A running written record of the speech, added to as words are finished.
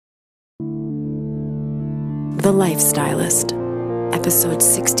The Lifestylist, Episode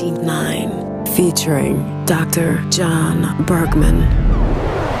 69, featuring Dr. John Bergman.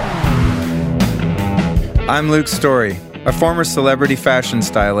 I'm Luke Story, a former celebrity fashion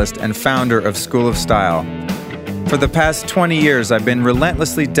stylist and founder of School of Style. For the past 20 years, I've been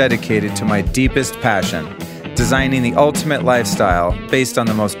relentlessly dedicated to my deepest passion, designing the ultimate lifestyle based on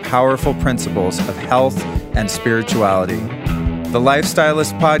the most powerful principles of health and spirituality. The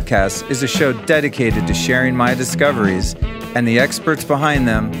Lifestylist Podcast is a show dedicated to sharing my discoveries and the experts behind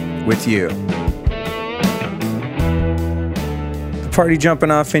them with you. Party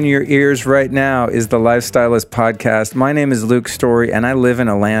jumping off in your ears right now is the Lifestylist Podcast. My name is Luke Story, and I live in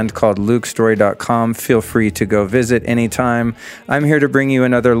a land called lukestory.com. Feel free to go visit anytime. I'm here to bring you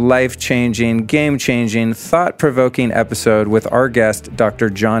another life-changing, game-changing, thought-provoking episode with our guest, Dr.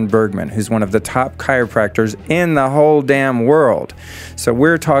 John Bergman, who's one of the top chiropractors in the whole damn world. So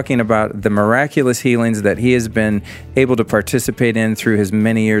we're talking about the miraculous healings that he has been able to participate in through his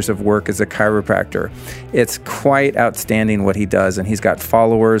many years of work as a chiropractor. It's quite outstanding what he does, and he's got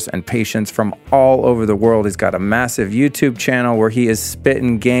followers and patients from all over the world. He's got a massive YouTube channel where he is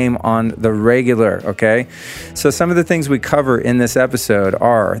spitting game on the regular, okay? So some of the things we cover in this episode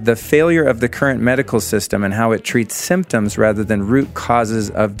are the failure of the current medical system and how it treats symptoms rather than root causes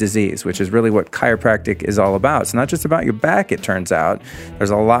of disease, which is really what chiropractic is all about. It's not just about your back, it turns out.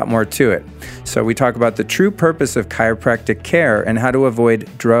 There's a lot more to it. So we talk about the true purpose of chiropractic care and how to avoid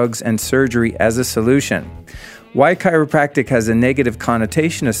drugs and surgery as a solution. Why chiropractic has a negative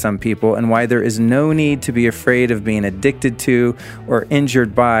connotation to some people, and why there is no need to be afraid of being addicted to or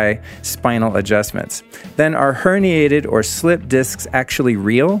injured by spinal adjustments. Then, are herniated or slipped discs actually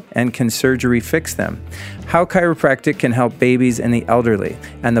real, and can surgery fix them? How chiropractic can help babies and the elderly,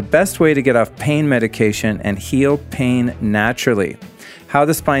 and the best way to get off pain medication and heal pain naturally. How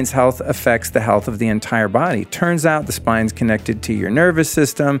the spine's health affects the health of the entire body. Turns out the spine's connected to your nervous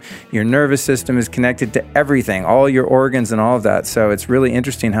system. Your nervous system is connected to everything, all your organs and all of that. So it's really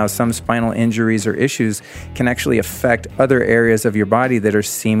interesting how some spinal injuries or issues can actually affect other areas of your body that are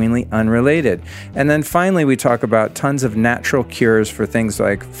seemingly unrelated. And then finally, we talk about tons of natural cures for things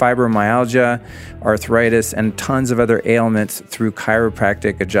like fibromyalgia, arthritis, and tons of other ailments through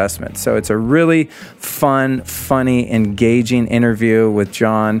chiropractic adjustments. So it's a really fun, funny, engaging interview with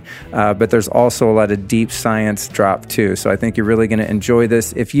John, but there's also a lot of deep science drop too. So I think you're really going to enjoy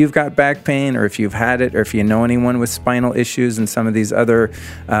this. If you've got back pain, or if you've had it, or if you know anyone with spinal issues and some of these other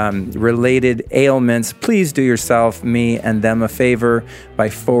related ailments, please do yourself, me, and them a favor by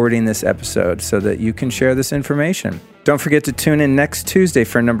forwarding this episode so that you can share this information. Don't forget to tune in next Tuesday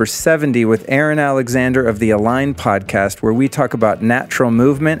for number 70 with Aaron Alexander of the Align podcast, where we talk about natural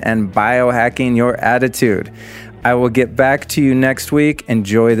movement and biohacking your attitude. I will get back to you next week.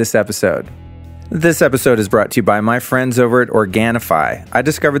 Enjoy this episode. This episode is brought to you by my friends over at Organifi. I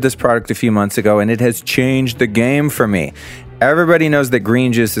discovered this product a few months ago, and it has changed the game for me. Everybody knows that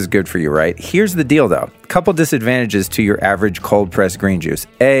green juice is good for you, right? Here's the deal, though. A couple disadvantages to your average cold-pressed green juice.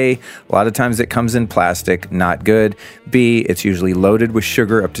 A lot of times it comes in plastic, not good. B, it's usually loaded with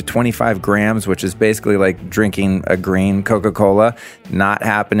sugar up to 25 grams, which is basically like drinking a green Coca-Cola. Not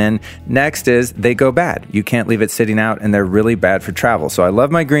happening. Next is they go bad. You can't leave it sitting out, and they're really bad for travel. So I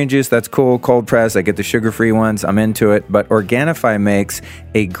love my green juice. That's cool. Cold-pressed. I get the sugar-free ones. I'm into it. But Organifi makes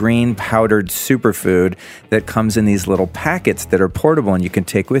a green powdered superfood that comes in these little packets that are portable and you can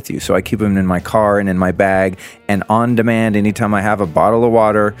take with you. So I keep them in my car and in my bag, and on demand, anytime I have a bottle of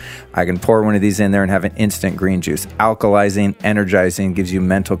water, I can pour one of these in there and have an instant green juice. Alkalizing, energizing, gives you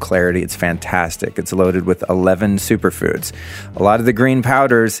mental clarity. It's fantastic. It's loaded with 11 superfoods. A lot of the green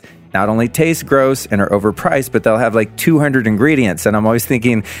powders not only taste gross and are overpriced, but they'll have like 200 ingredients. And I'm always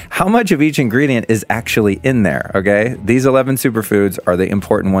thinking, how much of each ingredient is actually in there, okay? These 11 superfoods are the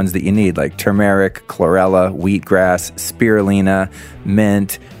important ones that you need, like turmeric, chlorella, wheatgrass, spirulina,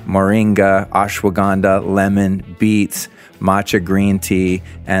 mint, moringa, ashwagandha, lemon, beets, matcha green tea,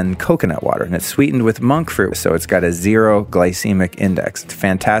 and coconut water. And it's sweetened with monk fruit, so it's got a 0 glycemic index. It's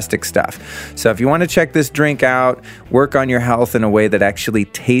fantastic stuff. So if you want to check this drink out, work on your health in a way that actually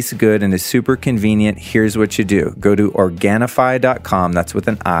tastes good and is super convenient, here's what you do. Go to Organifi.com, that's with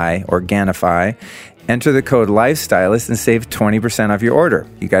an I, Organifi. Enter the code LIFESTYLIST and save 20% off your order.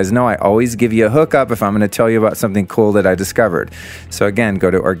 You guys know I always give you a hookup if I'm going to tell you about something cool that I discovered. So again, go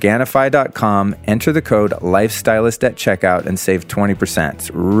to Organifi.com, enter the code LIFESTYLIST at checkout, and save 20%.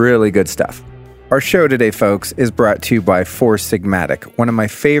 It's really good stuff. Our show today, folks, is brought to you by Four Sigmatic, one of my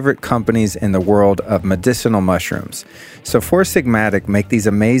favorite companies in the world of medicinal mushrooms. So Four Sigmatic make these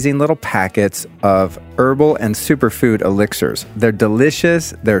amazing little packets of herbal and superfood elixirs. They're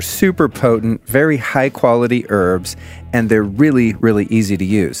delicious, they're super potent, very high quality herbs, and they're really, really easy to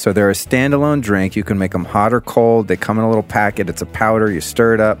use. So they're a standalone drink. You can make them hot or cold. They come in a little packet. It's a powder. You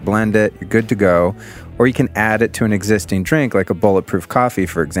stir it up, blend it, you're good to go. Or you can add it to an existing drink like a bulletproof coffee,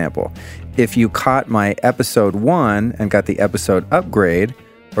 for example. If you caught my episode 1 and got the episode upgrade,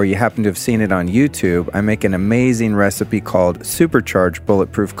 or you happen to have seen it on YouTube, I make an amazing recipe called Supercharged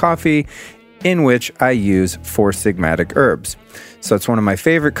Bulletproof Coffee, in which I use Four Sigmatic herbs. So it's one of my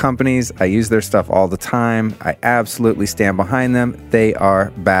favorite companies. I use their stuff all the time. I absolutely stand behind them. They are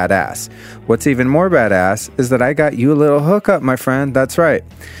badass. What's even more badass is that I got you a little hookup, my friend. That's right.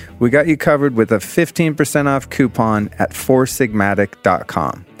 We got you covered with a 15% off coupon at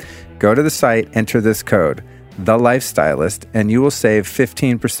foursigmatic.com. Go to the site, enter this code, The Lifestylist, and you will save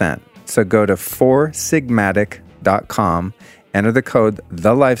 15%. So go to foursigmatic.com, enter the code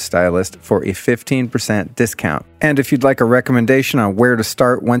The Lifestylist for a 15% discount. And if you'd like a recommendation on where to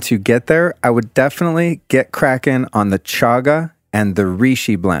start once you get there, I would definitely get cracking on the chaga and the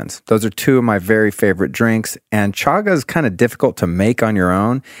reishi blends. Those are two of my very favorite drinks. And chaga is kind of difficult to make on your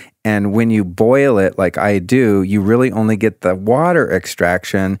own. And when you boil it like I do, you really only get the water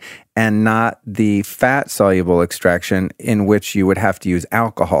extraction and not the fat soluble extraction, in which you would have to use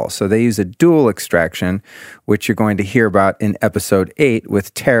alcohol. So they use a dual extraction, which you're going to hear about in episode 8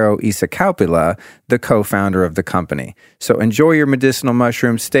 with Tero Isakaupila, the co-founder of the company. So enjoy your medicinal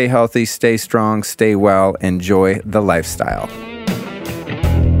mushrooms, stay healthy, stay strong, stay well, enjoy the lifestyle.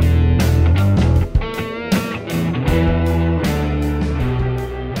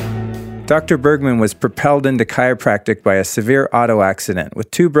 Dr. Bergman was propelled into chiropractic by a severe auto accident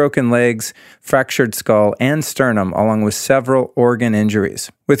with 2 broken legs, fractured skull, and sternum, along with several organ injuries.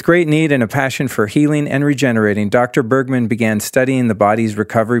 With great need and a passion for healing and regenerating, Dr. Bergman began studying the body's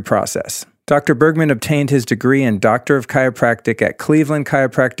recovery process. Dr. Bergman obtained his degree in Doctor of Chiropractic at Cleveland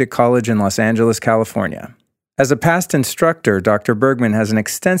Chiropractic College in Los Angeles, California. As a past instructor, Dr. Bergman has an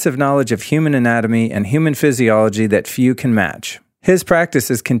extensive knowledge of human anatomy and human physiology that few can match. His practice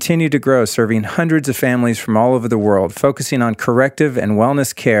has continued to grow, serving hundreds of families from all over the world, focusing on corrective and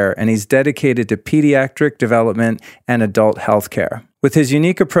wellness care, and he's dedicated to pediatric development and adult health care. With his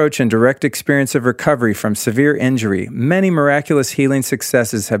unique approach and direct experience of recovery from severe injury, many miraculous healing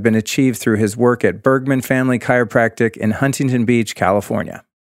successes have been achieved through his work at Bergman Family Chiropractic in Huntington Beach, California.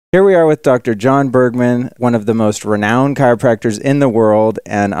 Here we are with Dr. John Bergman, one of the most renowned chiropractors in the world,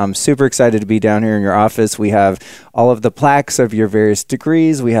 and I'm super excited to be down here in your office. We have all of the plaques of your various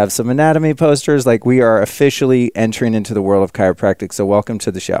degrees. We have some anatomy posters. Like, we are officially entering into the world of chiropractic, so welcome to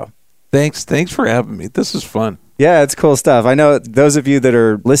the show. Thanks for having me. This is fun. Yeah, it's cool stuff. I know those of you that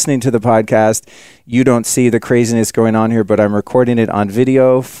are listening to the podcast, you don't see the craziness going on here, but I'm recording it on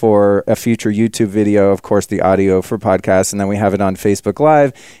video for a future YouTube video, of course, the audio for podcasts, and then we have it on Facebook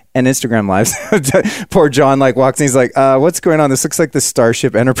Live and Instagram Lives. Poor John walks in, he's like, what's going on? This looks like the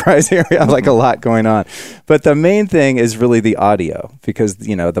Starship Enterprise area, like a lot going on. But the main thing is really the audio, because,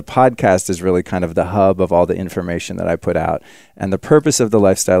 the podcast is really kind of the hub of all the information that I put out. And the purpose of the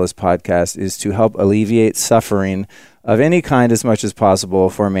Lifestylist podcast is to help alleviate suffering of any kind as much as possible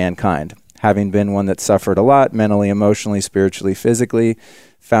for mankind. Having been one that suffered a lot, mentally, emotionally, spiritually, physically,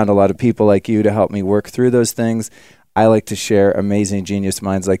 found a lot of people like you to help me work through those things. I like to share amazing genius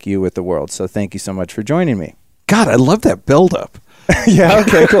minds like you with the world. So thank you so much for joining me. God, I love that buildup. Yeah,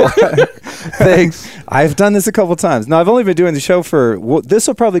 okay, cool. Thanks. I've done this a couple times. No, I've only been doing the show this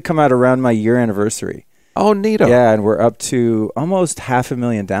will probably come out around my year anniversary. Oh, neato. Yeah, and we're up to almost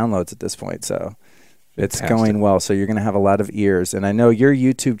 500,000 downloads at this point, so it's going well. So you're going to have a lot of ears. And I know your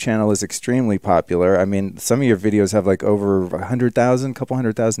YouTube channel is extremely popular. I mean, some of your videos have over 100,000, couple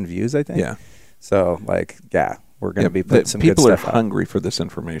 100,000 views, I think. Yeah. So, we're going to be putting some good stuff out. People are hungry out for this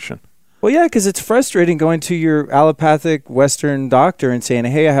information. Well, yeah, because it's frustrating going to your allopathic Western doctor and saying,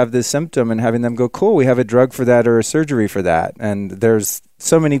 hey, I have this symptom, and having them go, cool, we have a drug for that or a surgery for that. And there's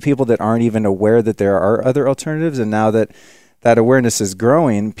so many people that aren't even aware that there are other alternatives. And now that awareness is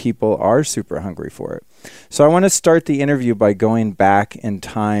growing, people are super hungry for it. So I want to start the interview by going back in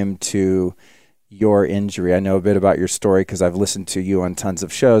time to your injury. I know a bit about your story because I've listened to you on tons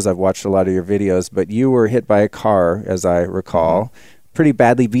of shows. I've watched a lot of your videos, but you were hit by a car, as I recall, pretty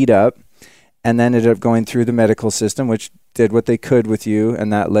badly beat up, and then ended up going through the medical system, which did what they could with you,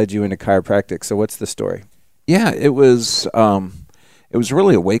 and that led you into chiropractic. So what's the story? Yeah, it was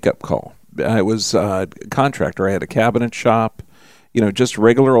really a wake-up call. I was a contractor. I had a cabinet shop, just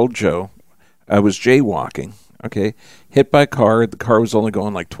regular old Joe. I was jaywalking, okay, hit by a car. The car was only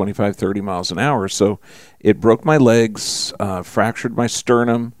going like 25, 30 miles an hour. So it broke my legs, fractured my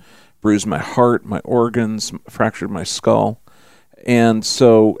sternum, bruised my heart, my organs, fractured my skull. And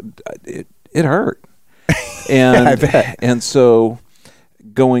so it hurt. And, I bet. And so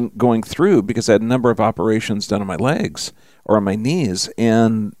going through, because I had a number of operations done on my legs or on my knees,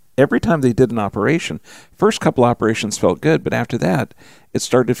 and every time they did an operation, first couple operations felt good, but after that, it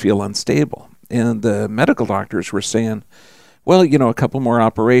started to feel unstable. And the medical doctors were saying, well, a couple more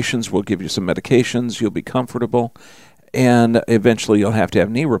operations, we'll give you some medications, you'll be comfortable, and eventually you'll have to have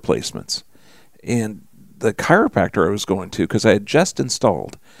knee replacements. And the chiropractor I was going to, because I had just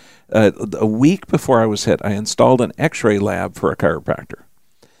installed, a week before I was hit, I installed an x-ray lab for a chiropractor.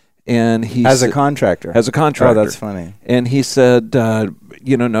 And he As a contractor? As a contractor. Oh, that's funny. And he said,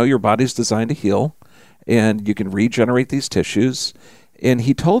 no, your body's designed to heal, and you can regenerate these tissues. And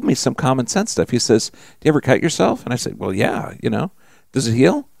he told me some common sense stuff. He says, do you ever cut yourself? And I said, well, yeah, Does it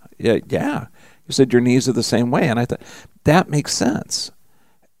heal? Yeah. He said, your knees are the same way. And I thought, that makes sense.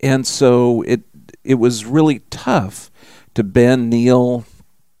 And so it was really tough to bend, kneel,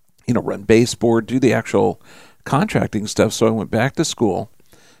 run baseboard, do the actual contracting stuff. So I went back to school.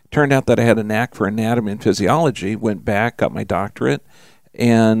 Turned out that I had a knack for anatomy and physiology, went back, got my doctorate,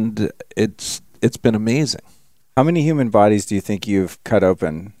 and it's been amazing. How many human bodies do you think you've cut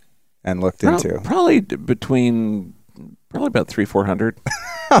open and looked into? Probably about 300-400.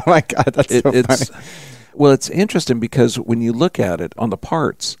 Oh my God, that's so funny. Well, it's interesting because when you look at it on the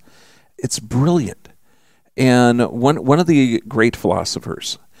parts, it's brilliant. And one of the great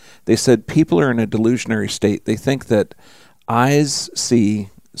philosophers, they said people are in a delusionary state. They think that eyes see,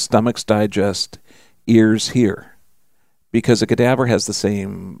 stomachs digest, ears hear. Because a cadaver has the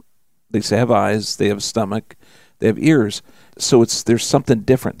same, they have eyes, they have a stomach, they have ears. So there's something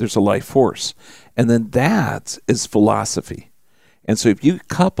different. There's a life force. And then that is philosophy. And so if you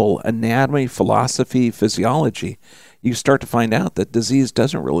couple anatomy, philosophy, physiology, you start to find out that disease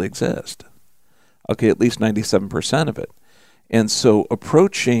doesn't really exist. Okay, at least 97% of it. And so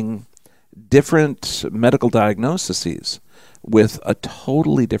approaching different medical diagnoses with a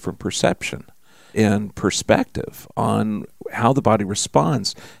totally different perception and perspective on how the body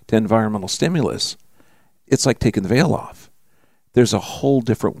responds to environmental stimulus, it's like taking the veil off. There's a whole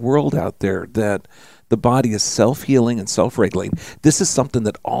different world out there that the body is self-healing and self-regulating. This is something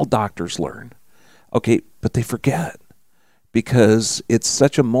that all doctors learn, okay, but they forget because it's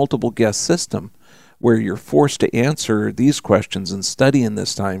such a multiple guess system where you're forced to answer these questions and study in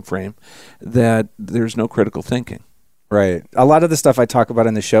this time frame that there's no critical thinking. Right. A lot of the stuff I talk about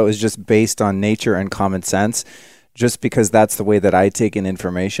in the show is just based on nature and common sense, just because that's the way that I take in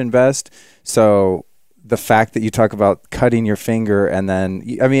information best. So the fact that you talk about cutting your finger and then,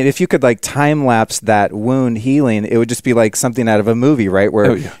 I mean, if you could like time lapse that wound healing, it would just be like something out of a movie, right?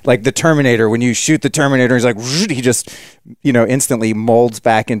 Where like the Terminator, when you shoot the Terminator, he's like, he just, instantly molds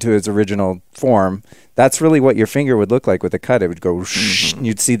back into his original form. That's really what your finger would look like with a cut. It would go, and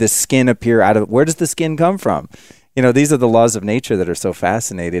you'd see the skin appear out of, where does the skin come from? These are the laws of nature that are so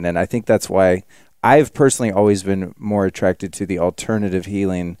fascinating. And I think that's why I've personally always been more attracted to the alternative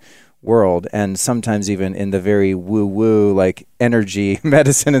healing world, and sometimes even in the very woo-woo, like energy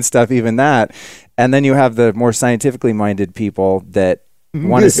medicine and stuff, even that. And then you have the more scientifically minded people that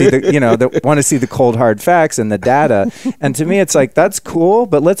want to see that want to see the cold hard facts and the data. And to me, it's like, that's cool,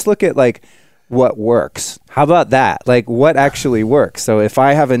 but let's look at like what works. How about that? Like what actually works? So if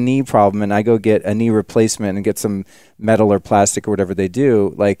I have a knee problem and I go get a knee replacement and get some metal or plastic or whatever they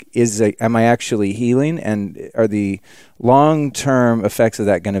do, like am I actually healing? And are the long-term effects of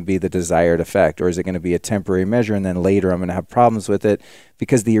that going to be the desired effect? Or is it going to be a temporary measure and then later I'm going to have problems with it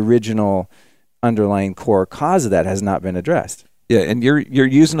because the original underlying core cause of that has not been addressed? Yeah, and you're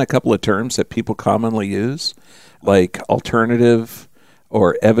using a couple of terms that people commonly use, like alternative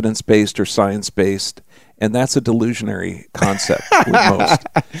or evidence-based or science-based, and that's a delusionary concept with most.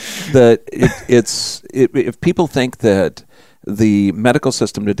 That if people think that the medical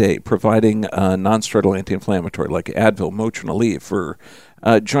system today providing a non-steroidal anti-inflammatory like Advil, Motrin, Aleve for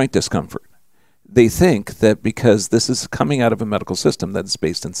joint discomfort, they think that because this is coming out of a medical system that is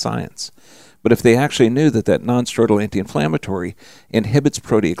based in science. But if they actually knew that non-steroidal anti-inflammatory inhibits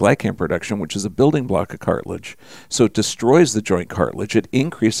proteoglycan production, which is a building block of cartilage, so it destroys the joint cartilage, it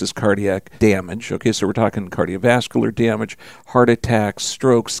increases cardiac damage. Okay, so we're talking cardiovascular damage, heart attacks,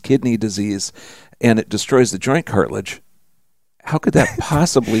 strokes, kidney disease, and it destroys the joint cartilage. How could that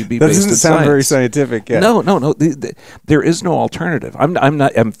possibly be based in science? That doesn't sound very scientific. Yeah. No. There is no alternative.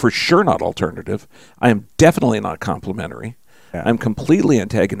 I'm for sure not alternative. I am definitely not complementary. Yeah. I'm completely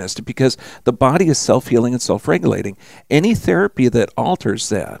antagonistic because the body is self-healing and self-regulating. Any therapy that alters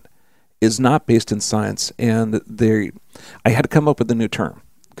that is not based in science. And I had to come up with a new term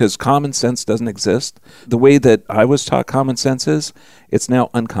because common sense doesn't exist. The way that I was taught common sense is, it's now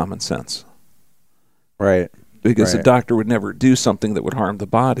uncommon sense. Right. Because a doctor would never do something that would harm the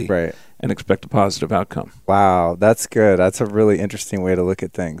body and expect a positive outcome. Wow, that's good. That's a really interesting way to look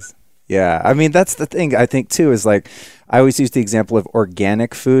at things. Yeah, I mean, that's the thing I think too is like, I always use the example of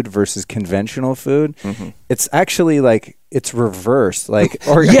organic food versus conventional food. Mm-hmm. It's actually like, it's reversed. Like,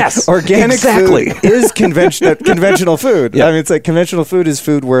 yes, organic exactly. food is conventional food. Yeah. I mean, it's like conventional food is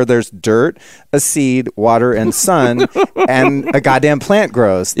food where there's dirt, a seed, water, and sun, and a goddamn plant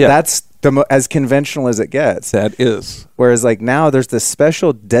grows. Yeah. That's as conventional as it gets. That is. Whereas like now there's this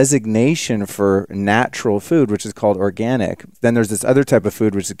special designation for natural food, which is called organic. Then there's this other type of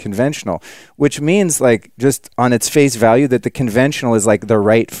food, which is conventional, which means like just on its face value that the conventional is like the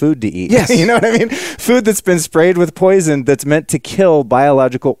right food to eat. Yes. You know what I mean? Food that's been sprayed with poison that's meant to kill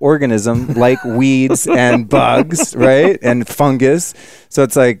biological organisms like weeds and bugs, right? And fungus. So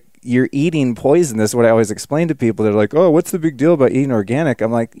it's like, you're eating poison. This is what I always explain to people. They're like, oh, what's the big deal about eating organic?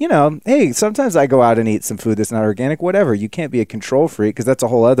 I'm like, hey, sometimes I go out and eat some food that's not organic, whatever. You can't be a control freak because that's a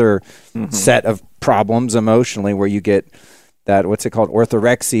whole other set of problems emotionally where you get that, what's it called,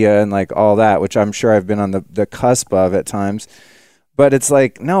 orthorexia and like all that, which I'm sure I've been on the cusp of at times. But it's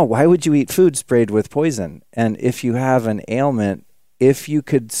like, no, why would you eat food sprayed with poison? And if you have an ailment, if you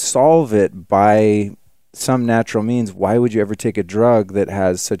could solve it by some natural means, why would you ever take a drug that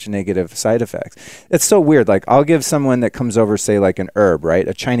has such negative side effects? It's so weird. Like, I'll give someone that comes over, say, like an herb, right?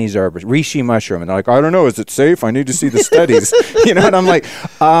 A Chinese herb, reishi mushroom. And they're like, I don't know, is it safe? I need to see the studies. And I'm like,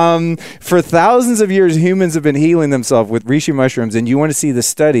 for thousands of years, humans have been healing themselves with reishi mushrooms, and you want to see the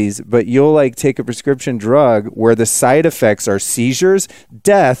studies, but you'll like take a prescription drug where the side effects are seizures,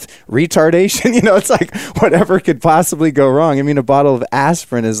 death, retardation. It's like whatever could possibly go wrong. I mean, a bottle of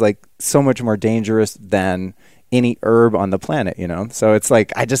aspirin is like so much more dangerous than any herb on the planet, So it's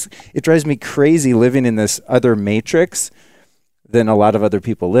like, it drives me crazy living in this other matrix than a lot of other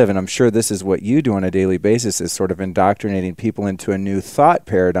people live. And I'm sure this is what you do on a daily basis, is sort of indoctrinating people into a new thought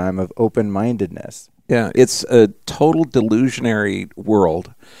paradigm of open-mindedness. Yeah, it's a total delusionary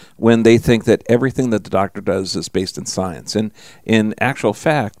world when they think that everything that the doctor does is based in science. And in actual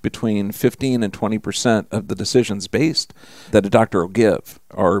fact, between 15 and 20% of the decisions that a doctor will give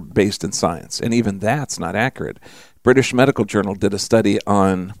are based in science. And even that's not accurate. British Medical Journal did a study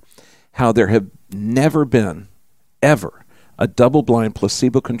on how there have never been, ever, a double-blind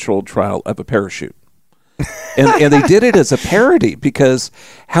placebo-controlled trial of a parachute. And they did it as a parody, because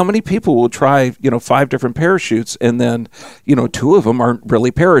how many people will try, 5 different parachutes and then, 2 of them aren't really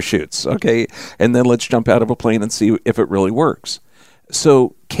parachutes, okay? And then let's jump out of a plane and see if it really works.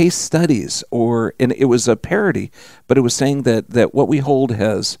 So case studies, and it was a parody, but it was saying that what we hold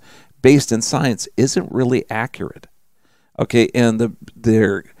as based in science isn't really accurate, okay? And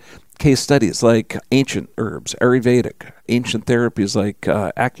their case studies like ancient herbs, Ayurvedic, ancient therapies like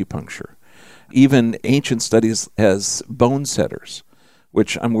acupuncture, even ancient studies as bone setters,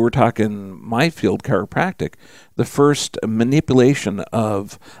 which we're talking my field, chiropractic. The first manipulation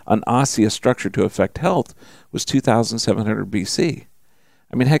of an osseous structure to affect health was 2,700 BC.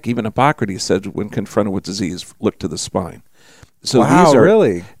 I mean, heck, even Hippocrates said when confronted with disease, look to the spine. So wow,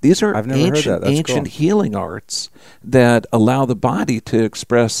 really? These are I've never heard that. That's ancient cool. healing arts that allow the body to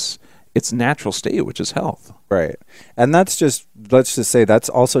express its natural state, which is health. Right. And let's just say that's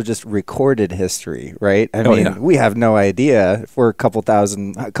also just recorded history, right? I mean, we have no idea if we're a couple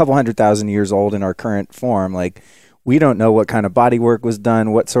 100,000 years old in our current form. Like, we don't know what kind of body work was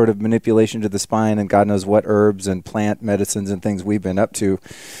done, what sort of manipulation to the spine, and God knows what herbs and plant medicines and things we've been up to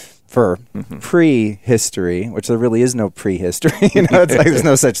for prehistory, which there really is no prehistory. It's like there's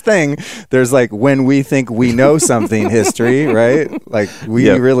no such thing. There's like when we think we know something history, right? Like we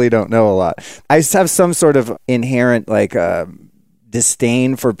really don't know a lot. I have some sort of inherent like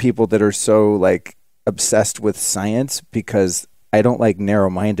disdain for people that are so like obsessed with science, because I don't like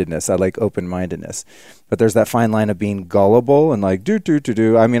narrow-mindedness. I like open-mindedness. But there's that fine line of being gullible and like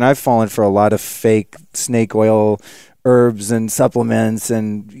do. I mean, I've fallen for a lot of fake snake oil herbs and supplements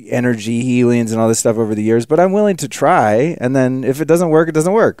and energy healings and all this stuff over the years, but I'm willing to try. And then if it doesn't work, it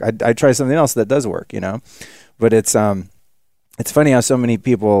doesn't work. I try something else that does work, But it's funny how so many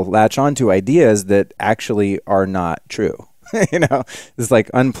people latch onto ideas that actually are not true. It's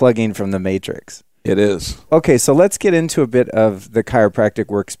like unplugging from the matrix. It is. Okay, so let's get into a bit of the chiropractic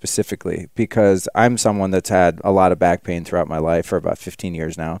work specifically, because I'm someone that's had a lot of back pain throughout my life for about 15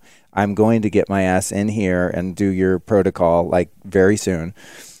 years now. I'm going to get my ass in here and do your protocol like very soon,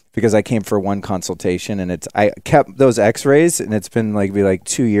 because I came for one consultation, and I kept those x-rays, and it's been like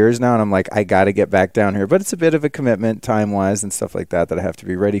 2 years now, and I'm like, I got to get back down here, but it's a bit of a commitment time-wise and stuff like that I have to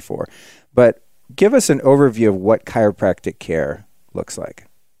be ready for. But give us an overview of what chiropractic care looks like.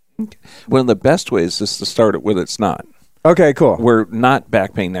 One of the best ways is to start it with it's not. Okay, cool. We're not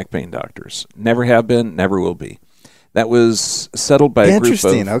back pain, neck pain doctors. Never have been, never will be. That was settled by a group of...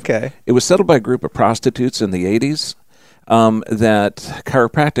 Interesting, okay. It was settled by a group of prostitutes in the 80s. That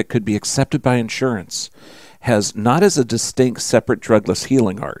chiropractic could be accepted by insurance, has not as a distinct, separate, drugless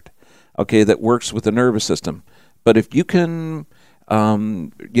healing art, okay, that works with the nervous system. But if you can,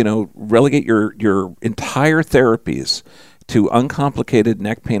 relegate your entire therapies to uncomplicated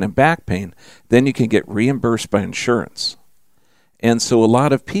neck pain and back pain, then you can get reimbursed by insurance. And so a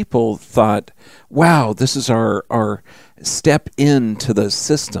lot of people thought, wow, this is our step into the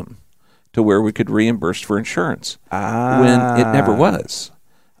system to where we could reimburse for insurance, when it never was.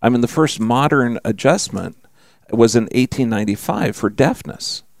 I mean, the first modern adjustment was in 1895 for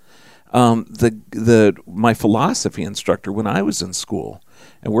deafness. My philosophy instructor when I was in school,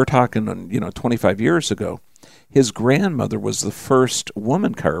 and we're talking 25 years ago, his grandmother was the first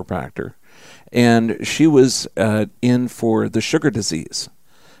woman chiropractor, and she was in for the sugar disease.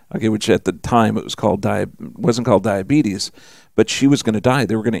 Okay, which at the time it was wasn't called diabetes, but she was going to die.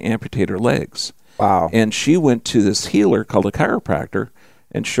 They were going to amputate her legs. Wow. And she went to this healer called a chiropractor,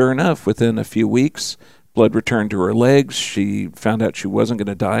 and sure enough, within a few weeks, blood returned to her legs. She found out she wasn't going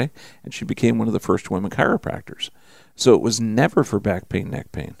to die, and she became one of the first women chiropractors. So it was never for back pain,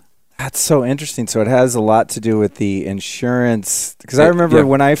 neck pain. That's so interesting. So it has a lot to do with the insurance, because I remember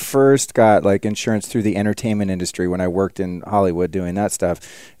when I first got insurance through the entertainment industry, when I worked in Hollywood doing that stuff,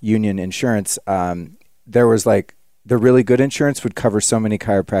 union insurance, there was the really good insurance would cover so many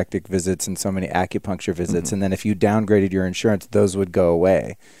chiropractic visits and so many acupuncture visits. Mm-hmm. And then if you downgraded your insurance, those would go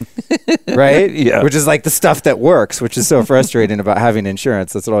away. Right? Yeah. Which is the stuff that works, which is so frustrating about having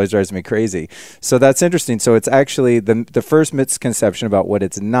insurance. That's what always drives me crazy. So that's interesting. So it's actually the first misconception about what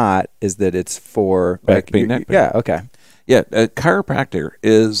it's not is that it's for back pain, neck pain. Yeah, okay. Yeah, a chiropractor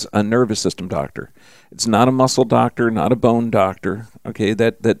is a nervous system doctor. It's not a muscle doctor, not a bone doctor. Okay,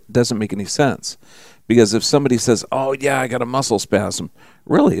 that doesn't make any sense. Because if somebody says, oh, yeah, I got a muscle spasm,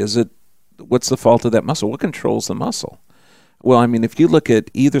 really, what's the fault of that muscle? What controls the muscle? Well, I mean, if you look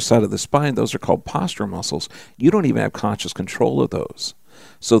at either side of the spine, those are called postural muscles. You don't even have conscious control of those.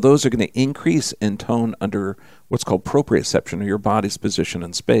 So those are going to increase in tone under what's called proprioception, or your body's position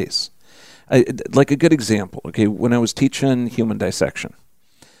in space. Like a good example, okay, when I was teaching human dissection,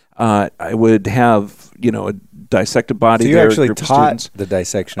 I would have, a dissected body. So you there, actually group taught of the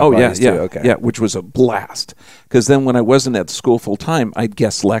dissection of bodies too? Okay. Yeah, which was a blast. Because then when I wasn't at the school full time, I'd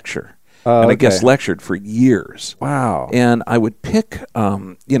guest lecture. And I guest lectured for years. Wow. And I would pick,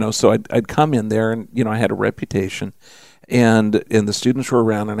 so I'd come in there and, I had a reputation. And the students were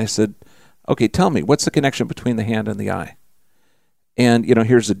around and I said, okay, tell me, what's the connection between the hand and the eye? And,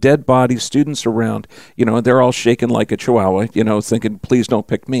 here's a dead body, students around, they're all shaking like a chihuahua, thinking, please don't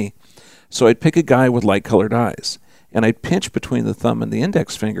pick me. So I'd pick a guy with light-colored eyes, and I'd pinch between the thumb and the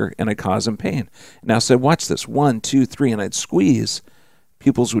index finger, and I'd cause him pain. And I said, watch this, 1, 2, 3, and I'd squeeze,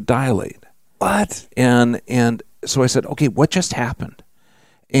 pupils would dilate. What? And so I said, okay, what just happened?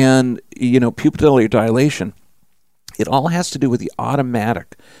 And, pupillary dilation, it all has to do with the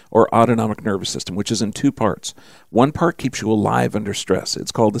automatic or autonomic nervous system, which is in two parts. One part keeps you alive under stress.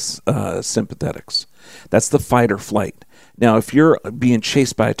 It's called the sympathetics. That's the fight or flight. Now, if you're being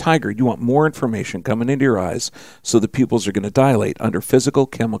chased by a tiger, you want more information coming into your eyes, so the pupils are going to dilate under physical,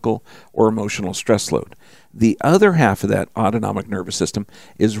 chemical, or emotional stress load. The other half of that autonomic nervous system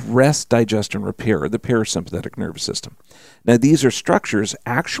is rest, digest, and repair, the parasympathetic nervous system. Now, these are structures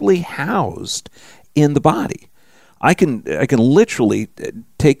actually housed in the body. I can literally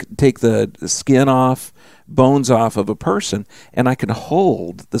take the skin off, bones off of a person, and I can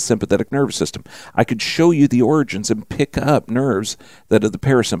hold the sympathetic nervous system. I could show you the origins and pick up nerves that are the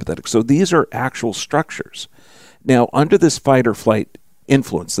parasympathetic. So these are actual structures. Now, under this fight or flight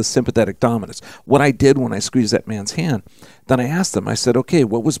influence, the sympathetic dominance, what I did when I squeezed that man's hand, then I asked them, I said, okay,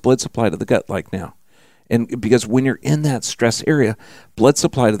 what was blood supply to the gut like now? And because when you're in that stress area, blood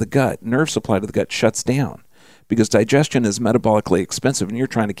supply to the gut, nerve supply to the gut shuts down. Because digestion is metabolically expensive and you're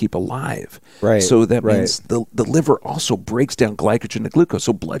trying to keep alive. Right. So that means the liver also breaks down glycogen to glucose.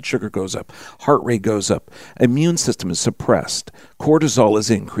 So blood sugar goes up, heart rate goes up, immune system is suppressed, cortisol is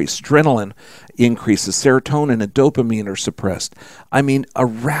increased, adrenaline increases, serotonin and dopamine are suppressed. I mean, a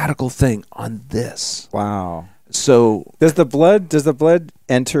radical thing on this. Wow. So does the blood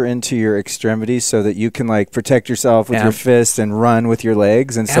enter into your extremities so that you can like protect yourself with your fists and run with your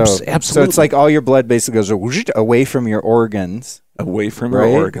legs? And so, absolutely. So it's like all your blood basically goes away from your organs. Away from your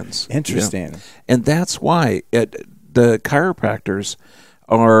organs. Interesting. Yeah. And that's why the chiropractors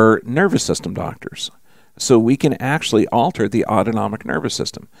are nervous system doctors. So we can actually alter the autonomic nervous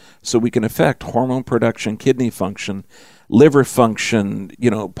system. So we can affect hormone production, kidney function, liver function,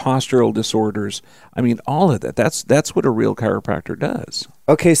 postural disorders. I mean, all of that. That's what a real chiropractor does.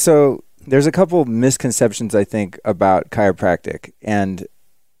 Okay, so there's a couple misconceptions, I think, about chiropractic. And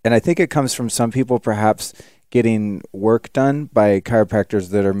I think it comes from some people perhaps getting work done by chiropractors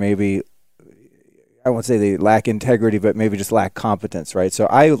that are maybe, I won't say they lack integrity, but maybe just lack competence, right? So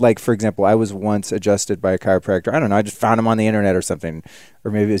for example, I was once adjusted by a chiropractor. I don't know, I just found him on the internet or something,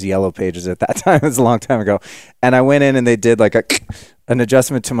 or maybe it was Yellow Pages at that time. It was a long time ago. And I went in and they did like an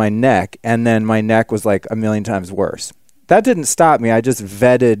adjustment to my neck, and then my neck was like a million times worse. That didn't stop me. I just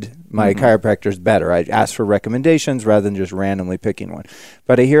vetted my chiropractors better. I asked for recommendations rather than just randomly picking one.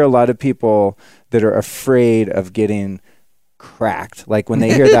 But I hear a lot of people that are afraid of getting cracked. Like when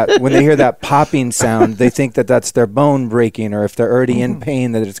they hear that popping sound, they think that that's their bone breaking, or if they're already in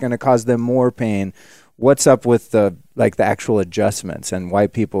pain, that it's going to cause them more pain. What's up with the actual adjustments, and why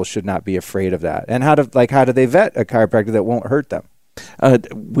people should not be afraid of that? And how do they vet a chiropractor that won't hurt them?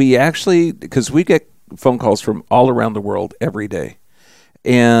 We actually, because we get phone calls from all around the world every day.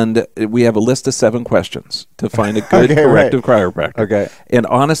 And we have a list of 7 questions to find a good corrective chiropractor. Okay. And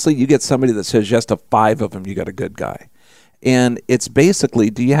honestly, you get somebody that says yes to 5 of them, you got a good guy. And it's basically,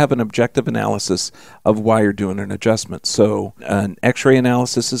 do you have an objective analysis of why you're doing an adjustment? So an X-ray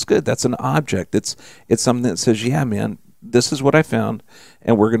analysis is good. That's an object. It's something that says, yeah, man, this is what I found,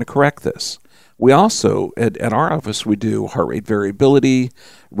 and we're going to correct this. We also, at our office, we do heart rate variability,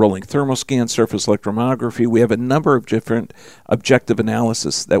 rolling thermal scan, surface electromyography. We have a number of different objective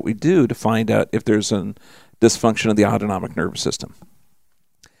analysis that we do to find out if there's a dysfunction of the autonomic nervous system.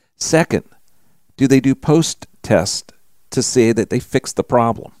 Second, do they do post-test to say that they fixed the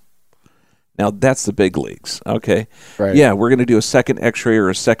problem? Now, that's the big leagues, okay? Right. Yeah, we're going to do a second X-ray or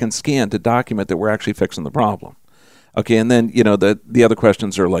a second scan to document that we're actually fixing the problem. Okay, and then, the other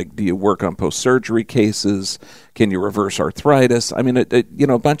questions are like, do you work on post-surgery cases? Can you reverse arthritis? I mean,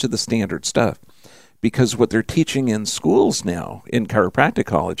 a bunch of the standard stuff. Because what they're teaching in schools now, in chiropractic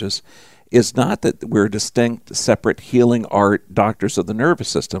colleges, is not that we're distinct, separate healing art doctors of the nervous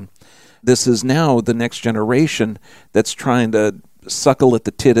system. This is now the next generation that's trying to suckle at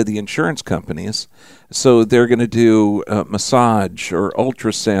the tit of the insurance companies. So they're going to do massage or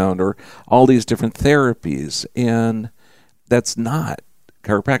ultrasound or all these different therapies. And that's not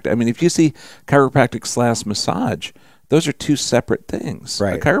chiropractic. I mean, if you see chiropractic / massage, those are 2 separate things.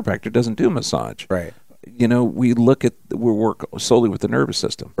 Right. A chiropractor doesn't do massage. Right. We work solely with the nervous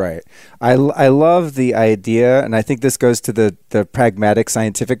system. Right. I love the idea, and I think this goes to the pragmatic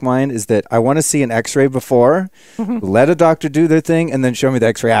scientific mind, is that I want to see an X-ray before, let a doctor do their thing, and then show me the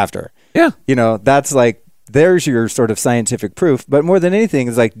X-ray after. Yeah. That's like, there's your sort of scientific proof. But more than anything,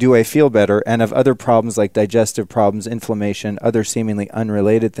 is like, do I feel better? And of other problems like digestive problems, inflammation, other seemingly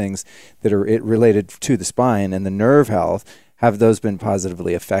unrelated things that are related to the spine and the nerve health, have those been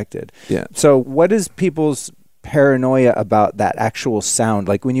positively affected? Yeah. So what is people's paranoia about that actual sound?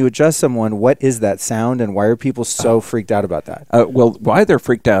 Like when you adjust someone, what is that sound, and why are people so freaked out about that? Well, why they're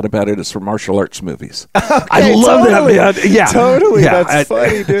freaked out about it is from martial arts movies. Okay, I love that, man. Yeah, totally. Yeah, That's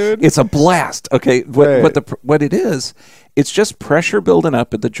funny, dude. It's a blast. Okay, what it is, it's just pressure building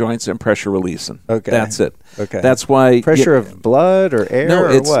up at the joints and pressure releasing. Okay, that's it. Okay, that's why pressure of blood or air. No,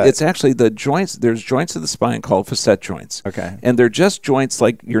 or what? It's actually the joints. There's joints of the spine called facet joints. Okay, and they're just joints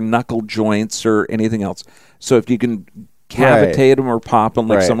like your knuckle joints or anything else. So if you can cavitate them or pop them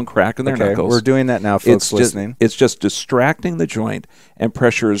like someone cracking their knuckles. We're doing that now, folks listening. It's just distracting the joint, and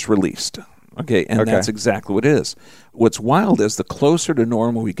pressure is released. Okay, and that's exactly what it is. What's wild is the closer to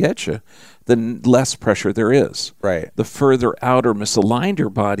normal we get you, the less pressure there is. Right. The further out or misaligned your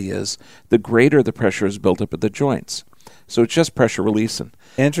body is, the greater the pressure is built up at the joints. So it's just pressure releasing.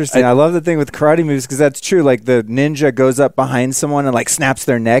 Interesting. I love the thing with karate moves, because that's true. Like the ninja goes up behind someone and like snaps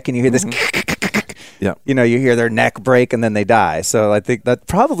their neck, and you hear this. Yeah. You hear their neck break and then they die. So I think that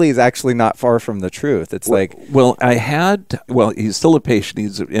probably is actually not far from the truth. It's he's still a patient.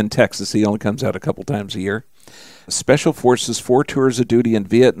 He's in Texas. He only comes out a couple times a year. Special Forces, 4 tours of duty in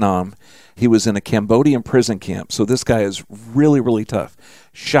Vietnam. He was in a Cambodian prison camp. So this guy is really, really tough.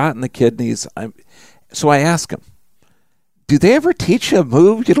 Shot in the kidneys. So I asked him, do they ever teach you a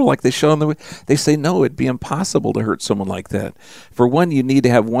move? Like they show on they say, no, it'd be impossible to hurt someone like that. For one, you need to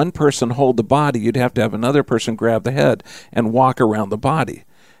have one person hold the body. You'd have to have another person grab the head and walk around the body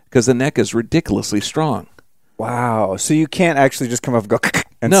because the neck is ridiculously strong. Wow. So you can't actually just come up and go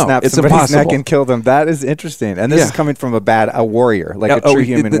and No, snap it's somebody's impossible. neck and kill them. That is interesting. And this is coming from a warrior, like a true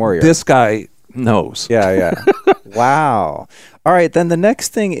human warrior. This guy knows. Yeah. Wow. All right. Then the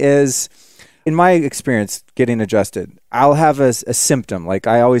next thing is, in my experience, getting adjusted, I'll have a symptom. Like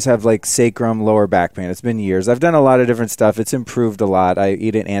I always have like sacrum, lower back pain. It's been years. I've done a lot of different stuff. It's improved a lot. I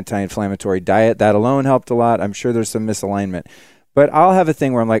eat an anti-inflammatory diet. That alone helped a lot. I'm sure there's some misalignment. But I'll have a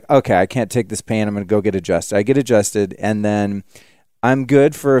thing where I'm like, okay, I can't take this pain. I'm going to go get adjusted. I get adjusted, and then I'm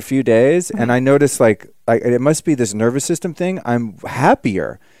good for a few days. And I notice like it must be this nervous system thing. I'm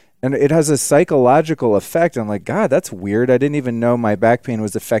happier. And it has a psychological effect. I'm like, God, that's weird. I didn't even know my back pain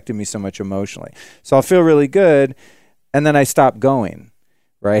was affecting me so much emotionally. So I'll feel really good, and then I stop going,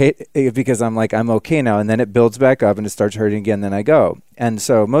 right? Because I'm like, I'm okay now. And then it builds back up, and it starts hurting again, then I go. And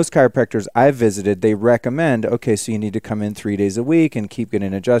so most chiropractors I've visited, they recommend, okay, so you need to come in 3 days a week and keep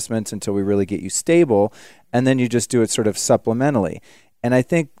getting adjustments until we really get you stable, and then you just do it sort of supplementally. And I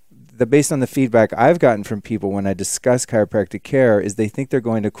think based on the feedback I've gotten from people when I discuss chiropractic care is they think they're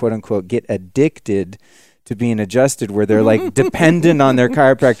going to, quote unquote, get addicted to being adjusted, where they're like dependent on their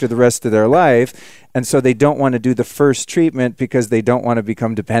chiropractor the rest of their life. And so they don't want to do the first treatment because they don't want to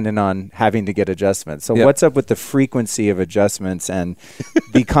become dependent on having to get adjustments. So what's up with the frequency of adjustments and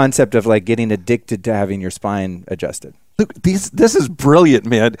the concept of like getting addicted to having your spine adjusted? Look, this is brilliant,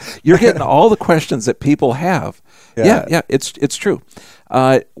 man. You're getting all the questions that people have. Yeah, it's true.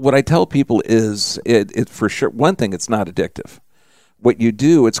 What I tell people is, it for sure, one thing, it's not addictive. What you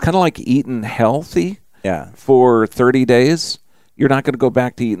do, it's kind of like eating healthy for 30 days. You're not going to go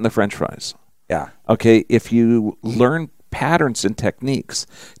back to eating the French fries. Yeah. Okay, if you learn patterns and techniques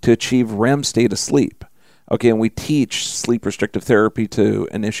to achieve REM state of sleep, okay, and we teach sleep restrictive therapy to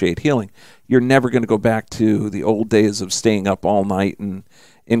initiate healing, you're never going to go back to the old days of staying up all night and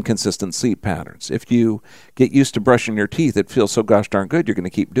inconsistent sleep patterns. If you get used to brushing your teeth, it feels so gosh darn good, you're going to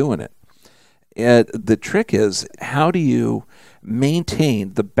keep doing it. And the trick is, how do you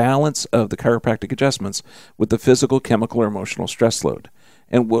maintain the balance of the chiropractic adjustments with the physical, chemical, or emotional stress load?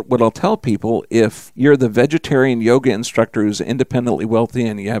 And what I'll tell people, if you're the vegetarian yoga instructor who's independently wealthy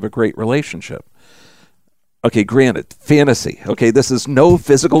and you have a great relationship, okay, granted, fantasy. Okay, this is no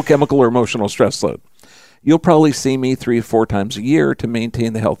physical, chemical, or emotional stress load. You'll probably see me 3 or 4 times a year to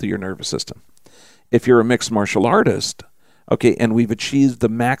maintain the health of your nervous system. If you're a mixed martial artist, okay, and we've achieved the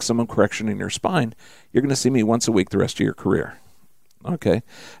maximum correction in your spine, you're going to see me once a week the rest of your career. Okay,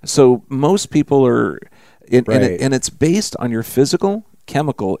 so most people are, and it's based on your physical,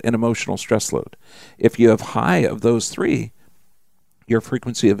 chemical, and emotional stress load. If you have high of those 3, your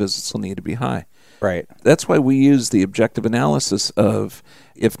frequency of visits will need to be high. Right. That's why we use the objective analysis of,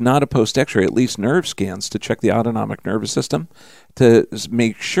 if not a post x-ray, at least nerve scans to check the autonomic nervous system to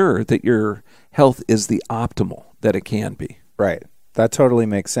make sure that your health is the optimal that it can be. Right. That totally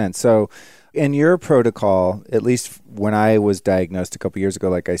makes sense. So in your protocol, at least when I was diagnosed a couple years ago,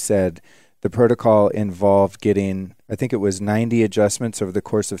 like I said, the protocol involved getting, I think it was 90 adjustments over the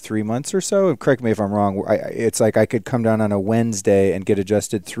course of 3 months or so. Correct me if I'm wrong. It's like I could come down on a Wednesday and get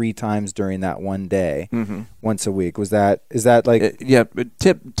adjusted 3 times during that one day, once a week. Is that like? Yeah, but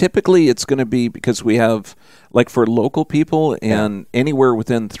typically it's going to be, because we have, like for local people, and anywhere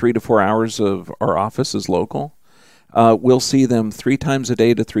within 3 to 4 hours of our office is local, we'll see them 3 times a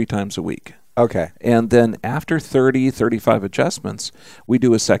day to 3 times a week. Okay. And then after 30, 35 adjustments, we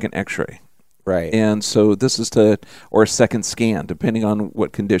do a second x-ray. Right. And so this is or a second scan, depending on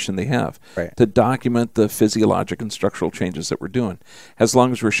what condition they have, to document the physiologic and structural changes that we're doing. As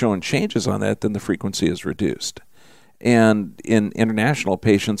long as we're showing changes on that, then the frequency is reduced. And in international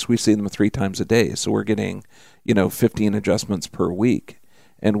patients, we see them 3 times a day. So we're getting, 15 adjustments per week,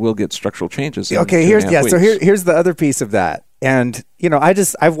 and we'll get structural changes. Okay, here's the other piece of that. And,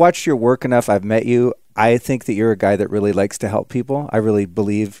 I've watched your work enough. I've met you. I think that you're a guy that really likes to help people. I really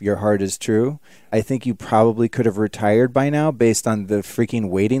believe your heart is true. I think you probably could have retired by now based on the freaking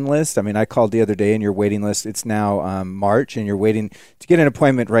waiting list. I mean, I called the other day and your waiting list, it's now March, and you're waiting to get an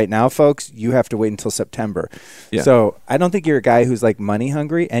appointment right now, folks. You have to wait until September. Yeah. So I don't think you're a guy who's like money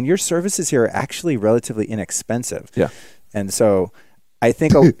hungry, and your services here are actually relatively inexpensive. Yeah. And so I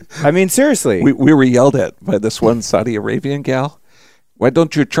think, seriously. We were yelled at by this one Saudi Arabian gal. why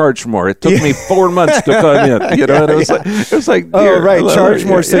don't you charge more? It took me 4 months to come in. You know, and it was like, oh, right, hello. charge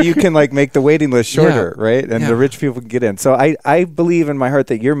more so you can like make the waiting list shorter, right? And the rich people can get in. So I believe in my heart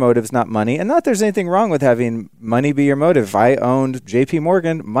that your motive's not money, and not that there's anything wrong with having money be your motive. If I owned JP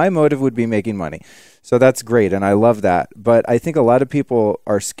Morgan, my motive would be making money. So that's great, and I love that. But I think a lot of people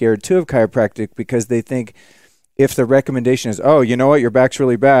are scared too of chiropractic because they think if the recommendation is, oh, you know what, your back's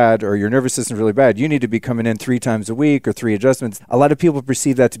really bad or your nervous system's really bad, you need to be coming in 3 times a week or 3 adjustments. A lot of people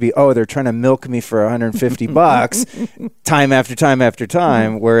perceive that to be, oh, they're trying to milk me for $150 time after time after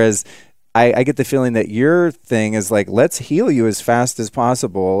time. Whereas I get the feeling that your thing is like, let's heal you as fast as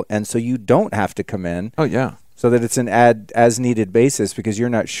possible. And so you don't have to come in. Oh, yeah. So that it's an as needed basis because you're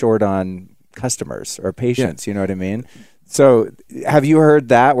not short on customers or patients. You know what I mean? So have you heard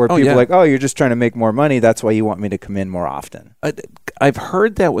that where people are like, oh, you're just trying to make more money. That's why you want me to come in more often. I've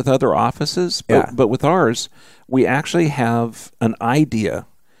heard that with other offices, but with ours, we actually have an idea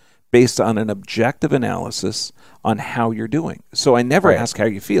based on an objective analysis on how you're doing. So I never ask how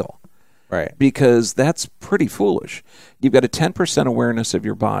you feel. Right. Because that's pretty foolish. You've got a 10% awareness of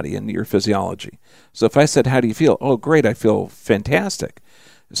your body and your physiology. So if I said, how do you feel? Oh, great, I feel fantastic.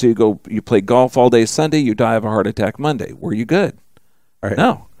 So you play golf all day Sunday, you die of a heart attack Monday. Were you good? Right.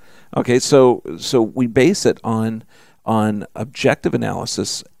 No. Okay, so we base it on objective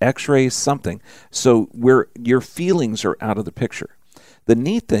analysis, X-ray, something. So your feelings are out of the picture. The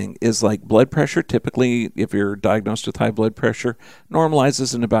neat thing is like blood pressure, typically if you're diagnosed with high blood pressure,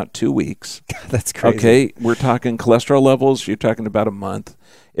 normalizes in about 2 weeks. That's crazy. Okay, we're talking cholesterol levels, you're talking about a month.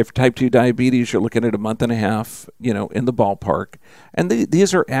 If type 2 diabetes, you're looking at a month and a half, in the ballpark. And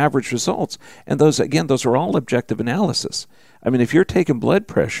these are average results. And those are all objective analysis. I mean, if you're taking blood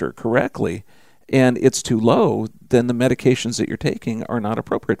pressure correctly and it's too low, then the medications that you're taking are not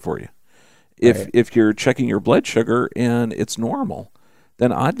appropriate for you. If you're checking your blood sugar and it's normal,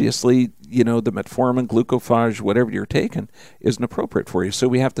 then obviously, the metformin, glucophage, whatever you're taking isn't appropriate for you. So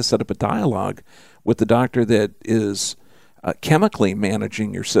we have to set up a dialogue with the doctor that is chemically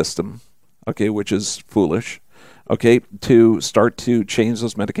managing your system, okay, which is foolish, okay, to start to change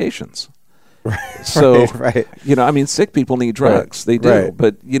those medications. Right. So, right. Sick people need drugs. They do. Right.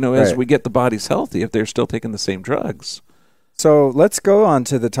 But, as we get the bodies healthy, if they're still taking the same drugs. So let's go on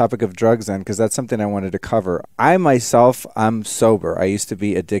to the topic of drugs then, because that's something I wanted to cover. I myself, I'm sober. I used to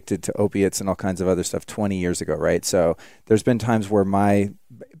be addicted to opiates and all kinds of other stuff 20 years ago, right? So there's been times where my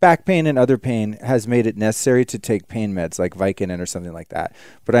back pain and other pain has made it necessary to take pain meds like Vicodin or something like that.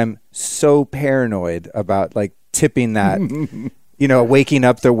 But I'm so paranoid about like tipping that, waking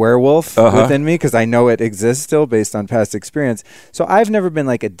up the werewolf within me, because I know it exists still based on past experience. So I've never been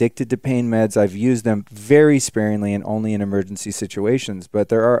like addicted to pain meds. I've used them very sparingly and only in emergency situations. But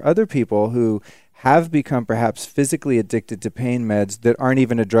there are other people who have become perhaps physically addicted to pain meds that aren't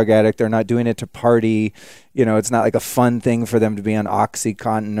even a drug addict. They're not doing it to party. It's not like a fun thing for them to be on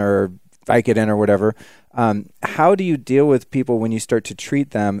OxyContin or Vicodin or whatever. How do you deal with people when you start to treat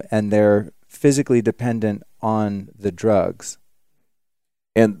them and they're physically dependent on the drugs?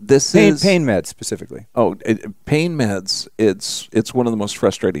 And this pain is meds specifically. Pain meds. It's one of the most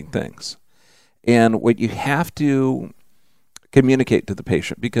frustrating things, and what you have to communicate to the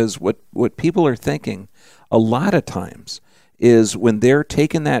patient, because what people are thinking a lot of times is when they're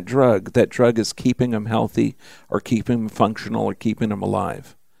taking that drug is keeping them healthy or keeping them functional or keeping them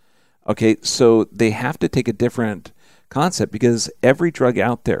alive. Okay, so they have to take a different concept, because every drug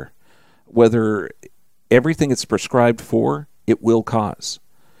out there, whether everything it's prescribed for, it will cause.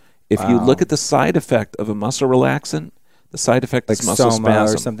 If you look at the side effect of a muscle relaxant, the side effect like is muscle Soma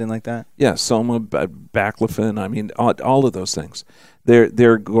spasm or something like that. Yeah, Soma, baclofen. All of those things.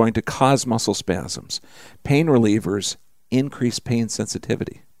 They're going to cause muscle spasms. Pain relievers increase pain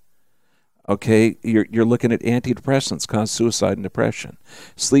sensitivity. Okay, you're looking at antidepressants cause suicide and depression.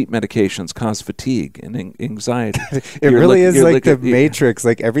 Sleep medications cause fatigue and anxiety. It really is like the Matrix.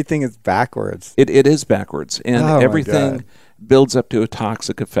 Like everything is backwards. It is backwards, and everything builds up to a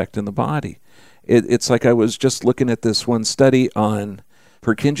toxic effect in the body. It's like I was just looking at this one study on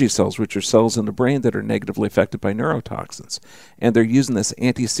Purkinje cells, which are cells in the brain that are negatively affected by neurotoxins, and they're using this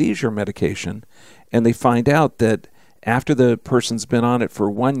anti-seizure medication, and they find out that after the person's been on it for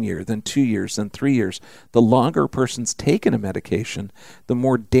 1 year, then 2 years, then 3 years, the longer a person's taken a medication, the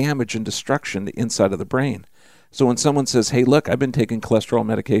more damage and destruction inside of the brain. So when someone says, hey, look, I've been taking cholesterol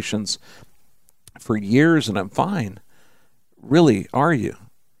medications for years and I'm fine, really, are you?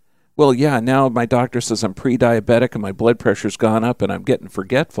 Well, yeah, now my doctor says I'm pre-diabetic and my blood pressure's gone up and I'm getting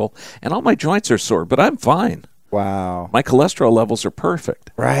forgetful and all my joints are sore, but I'm fine. Wow. My cholesterol levels are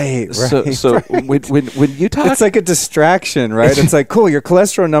perfect. Right. So right. when you talk, it's like a distraction, right? It's like, cool, your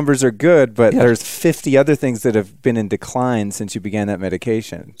cholesterol numbers are good, but Yeah. there's 50 other things that have been in decline since you began that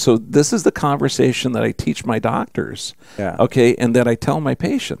medication. so this is the conversation that I teach my doctors, Yeah. okay, and that I tell my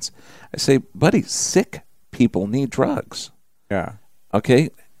patients. I say, buddy, sick people need drugs, Yeah. okay?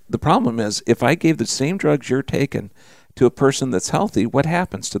 The problem is, if I gave the same drugs you're taking to a person that's healthy, what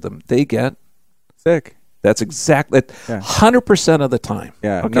happens to them? They get Sick. That's exactly 100% of the time.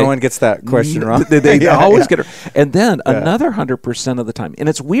 Yeah. Okay? No one gets that question wrong. They Yeah, always yeah. get it. And then another 100% of the time. And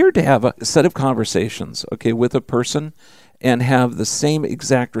it's weird to have a set of conversations, okay, with a person and have the same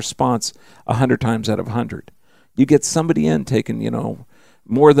exact response 100 times out of 100. You get somebody in taking,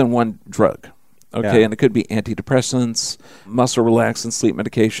 more than one drug, okay, Yeah. and it could be antidepressants, muscle relaxants, sleep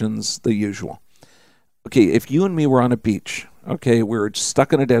medications, the usual. Okay, if you and me were on a beach, okay, we were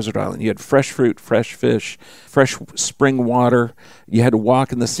stuck on a desert island. You had fresh fruit, fresh fish, fresh spring water. You had to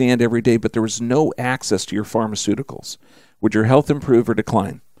walk in the sand every day, but there was no access to your pharmaceuticals. Would your health improve or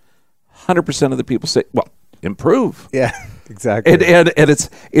decline? 100% of the people say, well, improve. Yeah, exactly. And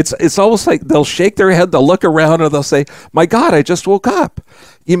it's almost like they'll shake their head, they'll look around, and they'll say, my God, I just woke up.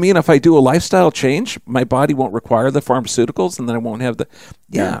 You mean if I do a lifestyle change, my body won't require the pharmaceuticals and then I won't have the...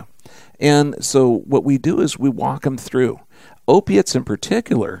 Yeah. And so what we do is we walk them through. Opiates in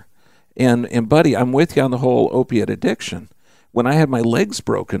particular, and buddy, I'm with you on the whole opiate addiction. When I had my legs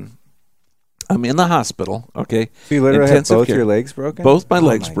broken, I'm in the hospital, okay? So you literally had intensive both care. your legs broken? Both my Oh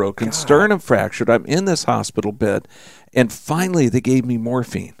legs my broken, God. sternum fractured. I'm in this hospital bed, and finally they gave me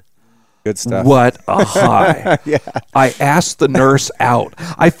morphine. Good stuff. What a high. Yeah. I asked the nurse out.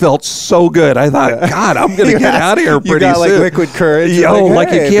 I felt so good. I thought, God, I'm going to get out of here pretty soon. You got like liquid courage. You're Like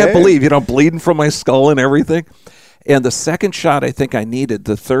 "Hey, you can't babe." believe, bleeding from my skull and everything. And the second shot I think I needed.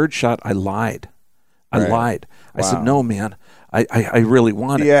 The third shot, I lied. I lied. I said, no, man, I really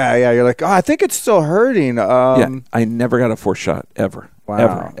want it. Yeah, yeah. You're like, oh, I think it's still hurting. I never got a fourth shot, ever.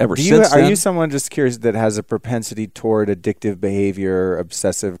 Wow. Ever. Are you someone, just curious, that has a propensity toward addictive behavior,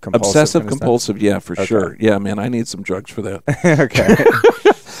 obsessive compulsive? Obsessive kind of compulsive, yeah, for Okay. sure. Yeah, man, I need some drugs for that. stuff? Okay.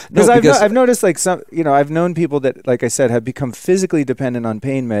 No, Because I've noticed, like, I've known people that, like I said, have become physically dependent on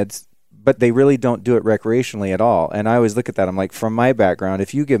pain meds, but they really don't do it recreationally at all. And I always look at that. I'm like, from my background,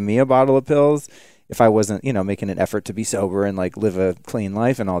 if you give me a bottle of pills, if I wasn't, making an effort to be sober and like live a clean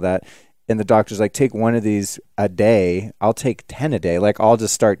life and all that, and the doctor's like, take one of these a day, I'll take 10 a day. Like, I'll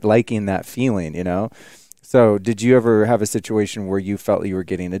just start liking that feeling, So did you ever have a situation where you felt you were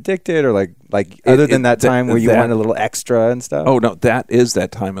getting addicted, or like other than that time where you wanted a little extra and stuff? Oh, no, that is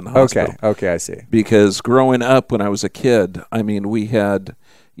that time in the hospital. Okay, I see. Because growing up when I was a kid, we had,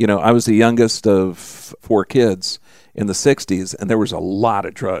 I was the youngest of 4 kids in the 60s, and there was a lot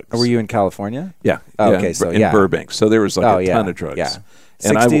of drugs. Were you in California? Yeah. Oh, yeah, okay, so in yeah. Burbank. So there was like a ton of drugs. Yeah.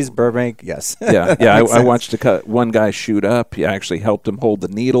 And 60s, Burbank, yes. Yeah, Makes I sense. watched one guy shoot up. I actually helped him hold the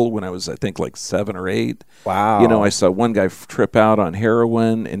needle when I was, I think, like 7 or 8. Wow. I saw one guy trip out on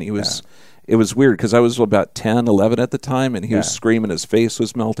heroin, and it was weird because I was about 10, 11 at the time, and he was screaming, his face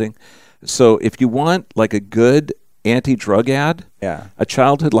was melting. So if you want like a good anti-drug ad, a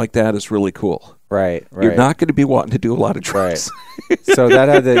childhood like that is really cool. Right. You're not going to be wanting to do a lot of drugs. Right. So that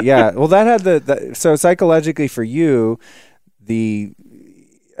had the so psychologically for you, the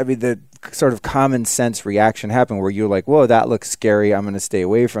sort of common sense reaction happened where you're like, whoa, that looks scary. I'm going to stay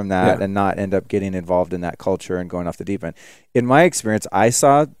away from that and not end up getting involved in that culture and going off the deep end. In my experience, I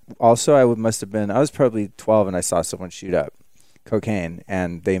was probably 12 and I saw someone shoot up cocaine,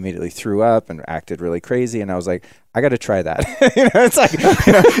 and they immediately threw up and acted really crazy. And I was like, I got to try that. It's like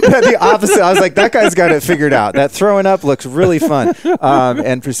the opposite. I was like, that guy's got it figured out. That throwing up looks really fun,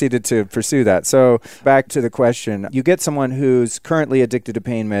 and proceeded to pursue that. So back to the question, you get someone who's currently addicted to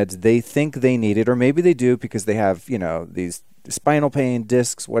pain meds. They think they need it, or maybe they do because they have, these spinal pain,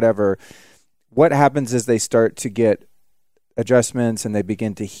 discs, whatever. What happens is they start to get adjustments and they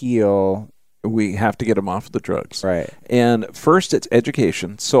begin to heal. We have to get them off the drugs. Right. And first, it's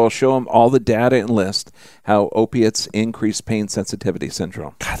education. So I'll show them all the data and list how opiates increase pain sensitivity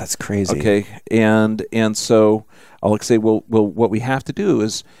syndrome. God, that's crazy. Okay. And so I'll say, well, what we have to do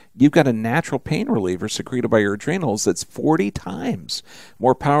is you've got a natural pain reliever secreted by your adrenals that's 40 times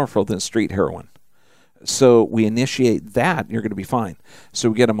more powerful than street heroin. So we initiate that, and you're going to be fine. So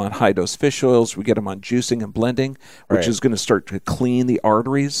we get them on high-dose fish oils. We get them on juicing and blending, which is going to start to clean the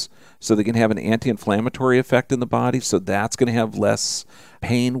arteries so they can have an anti-inflammatory effect in the body. So that's going to have less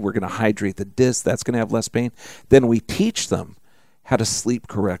pain. We're going to hydrate the disc. That's going to have less pain. Then we teach them how to sleep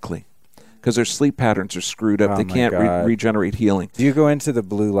correctly. because their sleep patterns are screwed up. Oh, they my can't God. regenerate healing. Do you go into the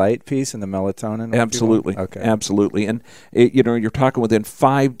blue light piece and the melatonin? with Absolutely. people? Okay. Absolutely. And, you're talking within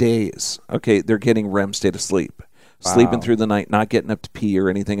 5 days, okay, they're getting REM state of sleep. Sleeping through the night, not getting up to pee or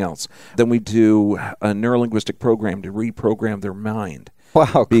anything else. Then we do a neurolinguistic program to reprogram their mind. Wow,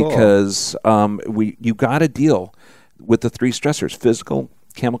 cool. Because you got to deal with the 3 stressors: physical,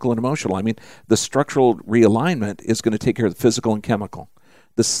 chemical, and emotional. I mean, the structural realignment is going to take care of the physical and chemical.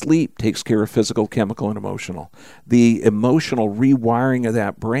 The sleep takes care of physical, chemical, and emotional. The emotional rewiring of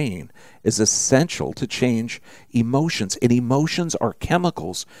that brain is essential to change emotions. And emotions are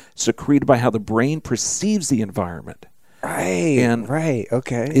chemicals secreted by how the brain perceives the environment. Right. And right.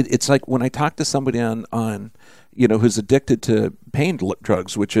 Okay. It's like when I talk to somebody on who's addicted to pain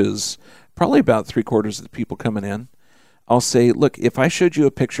drugs, which is probably about 3/4 of the people coming in, I'll say, look, if I showed you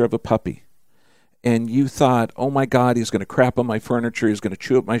a picture of a puppy and you thought, oh my God, he's going to crap on my furniture, he's going to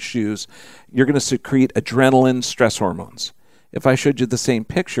chew up my shoes, you're going to secrete adrenaline, stress hormones. If I showed you the same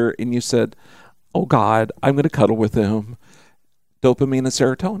picture and you said, oh God, I'm going to cuddle with him, dopamine and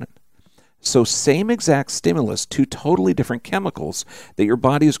serotonin. So same exact stimulus, 2 totally different chemicals that your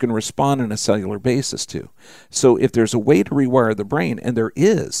body is going to respond on a cellular basis to. So if there's a way to rewire the brain, and there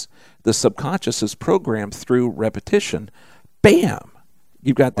is, the subconscious is programmed through repetition, bam,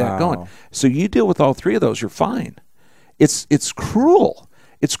 you've got that going. So you deal with all 3 of those, you're fine. It's cruel.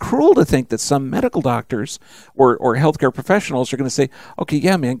 It's cruel to think that some medical doctors or healthcare professionals are going to say, okay,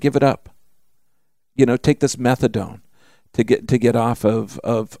 yeah, man, give it up. Take this methadone to get off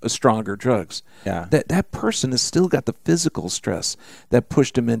of stronger drugs. Yeah. That person has still got the physical stress that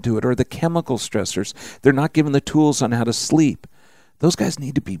pushed him into it, or the chemical stressors. They're not given the tools on how to sleep. Those guys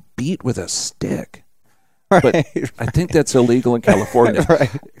need to be beat with a stick. Right. But I think that's illegal in California.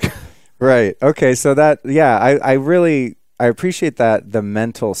 Right. Okay. So I appreciate that, the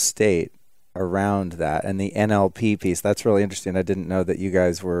mental state around that and the NLP piece. That's really interesting. I didn't know that you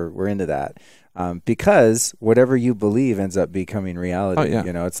guys were into that. Because whatever you believe ends up becoming reality. Oh,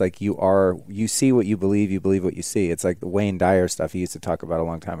 yeah. It's like you see what you believe what you see. It's like the Wayne Dyer stuff he used to talk about a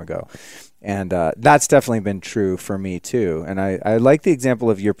long time ago. And that's definitely been true for me too. And I like the example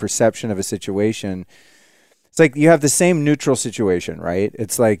of your perception of a situation. It's like you have the same neutral situation, right?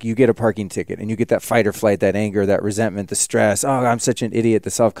 It's like you get a parking ticket and you get that fight or flight, that anger, that resentment, the stress. Oh, I'm such an idiot, the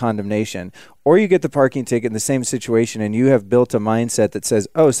self-condemnation. Or you get the parking ticket in the same situation and you have built a mindset that says,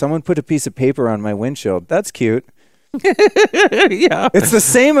 oh, someone put a piece of paper on my windshield. That's cute. Yeah. It's the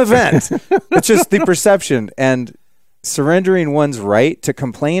same event. It's just the perception. And surrendering one's right to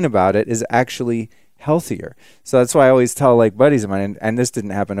complain about it is actually healthier. So that's why I always tell buddies of mine, and this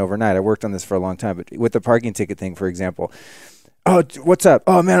didn't happen overnight. I worked on this for a long time, but with the parking ticket thing, for example, oh, what's up?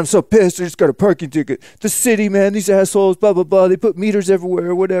 Oh man, I'm so pissed. I just got a parking ticket. The city, man, these assholes, blah, blah, blah. They put meters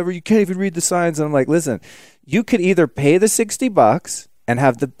everywhere, whatever. You can't even read the signs. And I'm like, listen, you could either pay the $60 and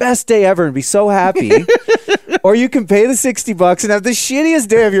have the best day ever and be so happy, or you can pay the $60 and have the shittiest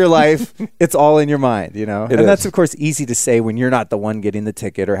day of your life. It's all in your mind, that's of course easy to say when you're not the one getting the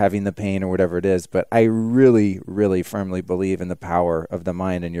ticket or having the pain or whatever it is. But I really, really firmly believe in the power of the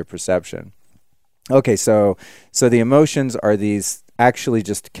mind and your perception. Okay, so the emotions are these actually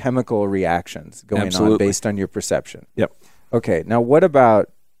just chemical reactions going on based on your perception. Yep. Okay, now what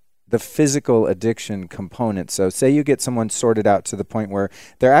about the physical addiction component? So say you get someone sorted out to the point where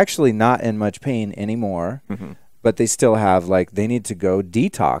they're actually not in much pain anymore, but they still have they need to go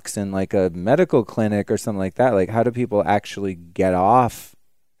detox in a medical clinic or something like that. How do people actually get off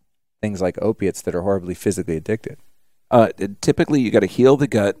things like opiates that are horribly physically addicted? Typically, you got to heal the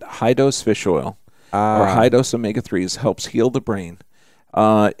gut. High dose fish oil or high dose omega-3s helps heal the brain,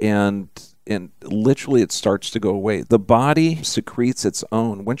 and literally it starts to go away. The body secretes its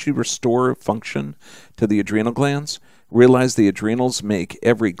own. Once you restore function to the adrenal glands, realize the adrenals make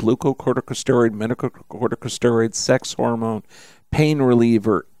every glucocorticosteroid, mineralocorticosteroid, sex hormone, pain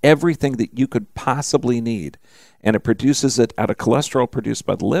reliever, everything that you could possibly need. And it produces it out of cholesterol produced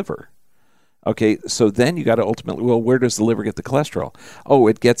by the liver. Okay, so then you got to ultimately, where does the liver get the cholesterol? Oh,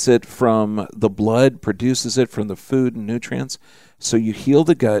 it gets it from the blood, produces it from the food and nutrients. So you heal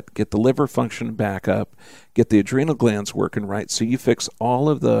the gut, get the liver function back up, get the adrenal glands working right. So you fix all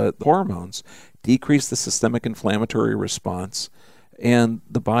of the hormones, decrease the systemic inflammatory response, and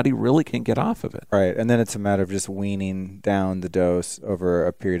the body really can get off of it. Right, and then it's a matter of just weaning down the dose over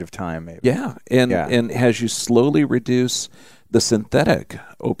a period of time, maybe. Yeah, and as you slowly reduce the synthetic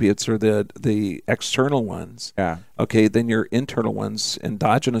opiates or the external ones, okay, then your internal ones,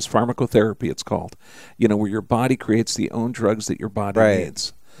 endogenous pharmacotherapy it's called, where your body creates the own drugs that your body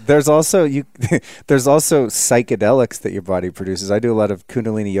needs. There's also there's also psychedelics that your body produces. I do a lot of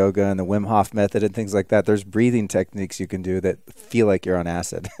Kundalini yoga and the Wim Hof method and things like that. There's breathing techniques you can do that feel like you're on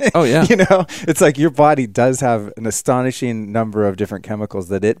acid. Oh yeah. It's like your body does have an astonishing number of different chemicals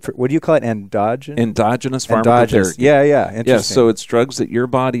that what do you call it? Endogenous pharmacotherapy. Yeah. Interesting. Yeah. So it's drugs that your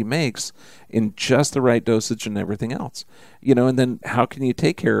body makes in just the right dosage and everything else. And then how can you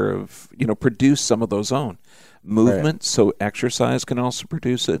take care of, produce some of those own movement? Right. So exercise can also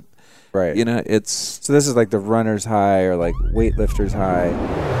produce it. Right. So this is like the runner's high or like weightlifter's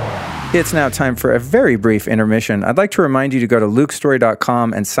high. It's now time for a very brief intermission. I'd like to remind you to go to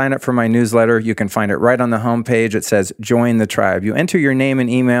lukestory.com and sign up for my newsletter. You can find it right on the homepage. It says, Join the Tribe. You enter your name and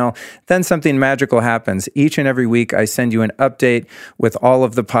email, then something magical happens. Each and every week, I send you an update with all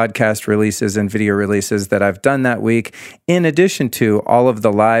of the podcast releases and video releases that I've done that week, in addition to all of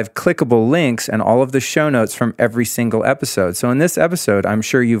the live clickable links and all of the show notes from every single episode. So in this episode, I'm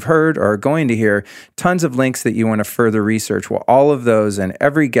sure you've heard or are going to hear tons of links that you want to further research. Well, all of those and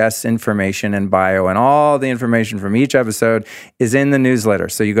every guest's information and bio and all the information from each episode is in the newsletter.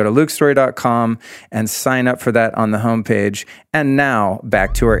 So you go to lukestory.com and sign up for that on the homepage. And now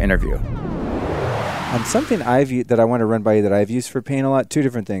back to our interview. Something that I want to run by you that I've used for pain a lot, two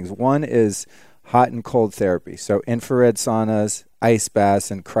different things. One is hot and cold therapy. So infrared saunas, ice baths,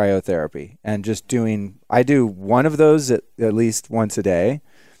 and cryotherapy. And I do one of those at least once a day.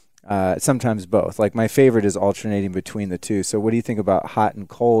 Sometimes both. Like my favorite is alternating between the two. So what do you think about hot and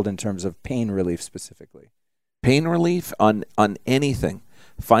cold in terms of pain relief specifically? Pain relief on anything.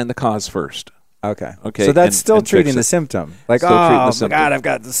 Find the cause first. Okay. So that's still treating the symptom. Like, my God, I've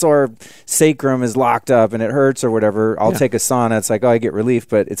got the sore sacrum is locked up and it hurts or whatever. I'll take a sauna. It's like, I get relief,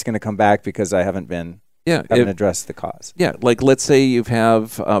 but it's going to come back because I haven't addressed the cause. Yeah, like let's say you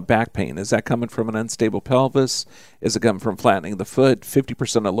have back pain. Is that coming from an unstable pelvis? Is it coming from flattening the foot?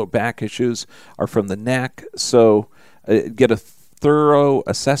 50% of low back issues are from the neck. So get a thorough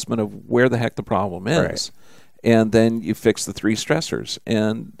assessment of where the heck the problem is. Right. And then you fix the three stressors.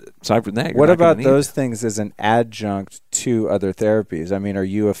 And aside from that, what about those things as an adjunct to other therapies? I mean, are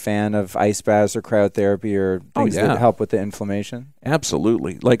you a fan of ice baths or cryotherapy or things that help with the inflammation?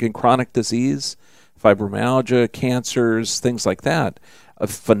 Absolutely. Like in chronic disease, fibromyalgia, cancers, things like that,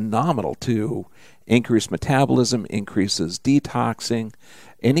 phenomenal to increase metabolism, increases detoxing,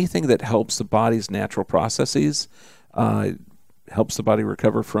 anything that helps the body's natural processes, helps the body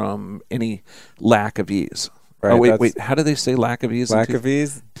recover from any lack of ease. Right, wait. How do they say lack of ease? Lack of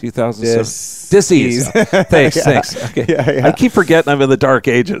ease? 2007. Disease. Thanks. Okay. Yeah. I keep forgetting I'm in the dark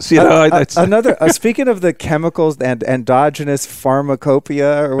ages. Another. Speaking of the chemicals and endogenous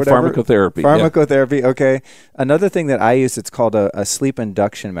pharmacopoeia or whatever. Pharmacotherapy. Okay. Another thing that I use, it's called a sleep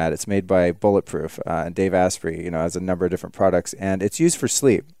induction mat. It's made by Bulletproof. And Dave Asprey, has a number of different products, and it's used for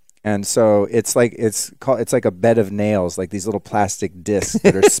sleep. And so it's like a bed of nails, like these little plastic discs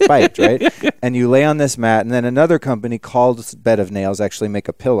that are spiked, right? And you lay on this mat, and then another company called Bed of Nails actually make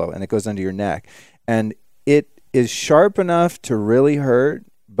a pillow, and it goes under your neck. And it is sharp enough to really hurt,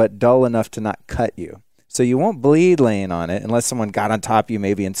 but dull enough to not cut you. So you won't bleed laying on it unless someone got on top of you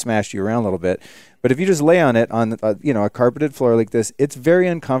maybe and smashed you around a little bit. But if you just lay on it on a carpeted floor like this, it's very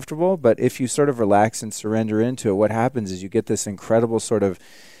uncomfortable. But if you sort of relax and surrender into it, what happens is you get this incredible sort of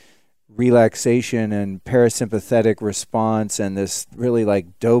relaxation and parasympathetic response and this really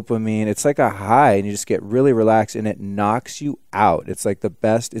like dopamine. It's like a high, and you just get really relaxed and it knocks you out. It's like the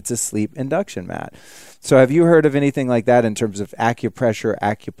best. It's a sleep induction mat. So have you heard of anything like that in terms of acupressure,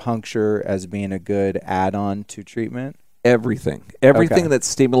 acupuncture as being a good add-on to treatment? Everything that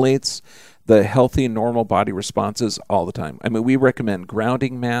stimulates the healthy, normal body responses all the time. I mean, we recommend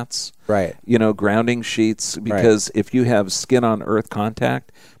grounding mats, right? Grounding sheets, because if you have skin on earth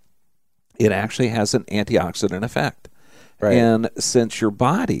contact, it actually has an antioxidant effect. Right. And since your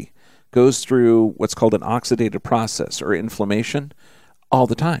body goes through what's called an oxidative process or inflammation all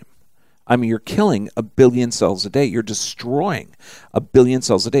the time, I mean, you're killing 1 billion cells a day. You're destroying 1 billion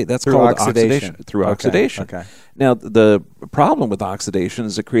cells a day. That's called oxidation. Through oxidation. Okay. Now, the problem with oxidation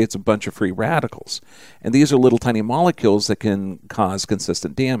is it creates a bunch of free radicals. And these are little tiny molecules that can cause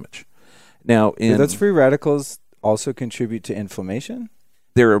consistent damage. Now, do those free radicals also contribute to inflammation?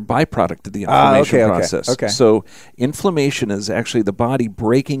 They're a byproduct of the inflammation process. Okay. So inflammation is actually the body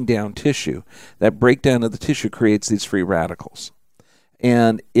breaking down tissue. That breakdown of the tissue creates these free radicals.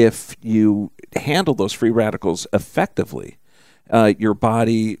 And if you handle those free radicals effectively, your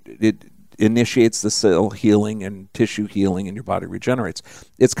body, it initiates the cell healing and tissue healing, and your body regenerates.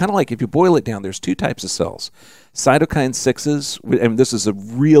 It's kind of like, if you boil it down, there's two types of cells. Cytokine 6s, and this is a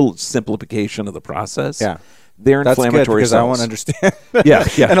real simplification of the process. Yeah. They're That's inflammatory good, because cells. I want to understand.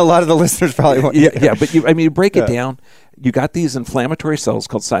 Yeah. And a lot of the listeners probably want. But you break it down. You got these inflammatory cells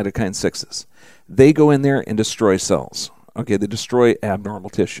called cytokine 6s. They go in there and destroy cells. Okay, they destroy abnormal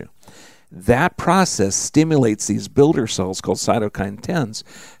tissue. That process stimulates these builder cells called cytokine 10s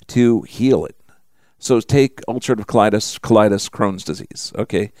to heal it. So take ulcerative colitis, Crohn's disease,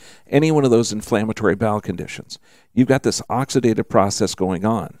 okay? Any one of those inflammatory bowel conditions. You've got this oxidative process going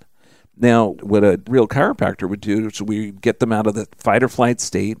on. Now, what a real chiropractor would do is we'd get them out of the fight or flight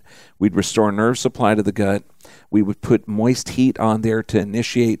state. We'd restore nerve supply to the gut. We would put moist heat on there to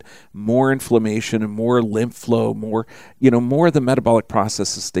initiate more inflammation and more lymph flow, more of the metabolic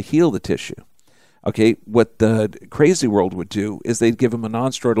processes to heal the tissue. Okay, what the crazy world would do is they'd give them a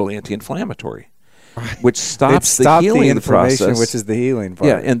non-steroidal anti-inflammatory, which stops the healing process, which is the healing part.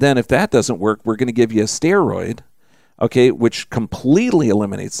 Yeah, and then if that doesn't work, we're going to give you a steroid, okay, which completely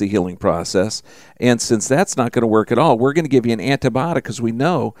eliminates the healing process. And since that's not going to work at all, we're going to give you an antibiotic because we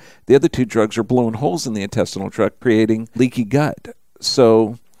know the other two drugs are blowing holes in the intestinal tract, creating leaky gut.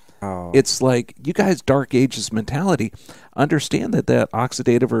 So it's like, you guys, Dark Ages mentality, understand that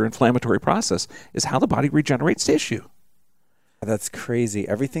oxidative or inflammatory process is how the body regenerates tissue. That's crazy.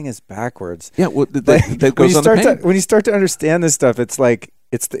 Everything is backwards. Yeah, well, that goes on the pain. When you start to understand this stuff, it's like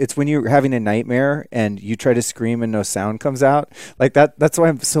it's when you're having a nightmare and you try to scream and no sound comes out. Like that. That's why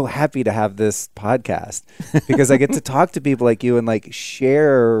I'm so happy to have this podcast, because I get to talk to people like you and like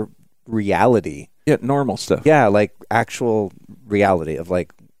share reality. Yeah, normal stuff. Yeah, like actual reality of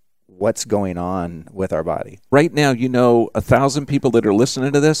like what's going on with our body. Right now, 1,000 people that are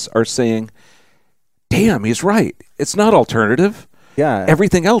listening to this are saying, damn, he's right. It's not alternative. Yeah.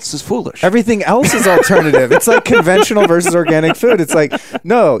 Everything else is foolish. Everything else is alternative. It's like conventional versus organic food. It's like,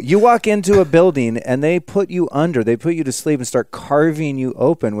 no, you walk into a building and they put you to sleep and start carving you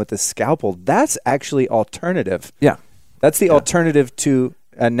open with a scalpel. That's actually alternative. Yeah. That's the alternative to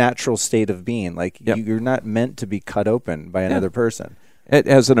a natural state of being. Like Yep. you're not meant to be cut open by another person.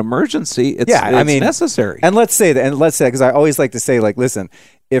 As an emergency, it's necessary. And let's say that, because I always like to say, like, listen,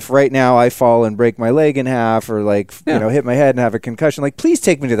 if right now I fall and break my leg in half or like, hit my head and have a concussion, like, please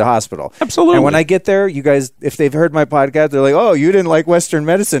take me to the hospital. Absolutely. And when I get there, you guys, if they've heard my podcast, they're like, oh, you didn't like Western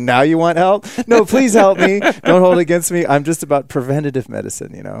medicine. Now you want help? No, please help me. Don't hold it against me. I'm just about preventative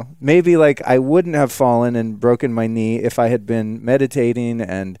medicine, Maybe like I wouldn't have fallen and broken my knee if I had been meditating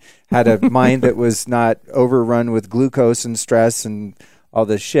and had a mind that was not overrun with glucose and stress and all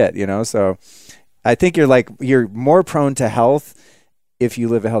this shit, So I think you're more prone to health if you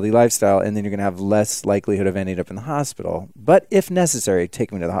live a healthy lifestyle, and then you're going to have less likelihood of ending up in the hospital. But if necessary,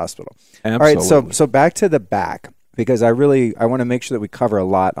 take me to the hospital. Absolutely. All right, so back to the back, because I want to make sure that we cover a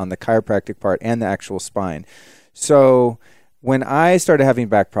lot on the chiropractic part and the actual spine. So when I started having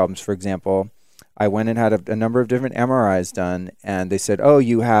back problems, for example, I went and had a number of different MRIs done, and they said, oh,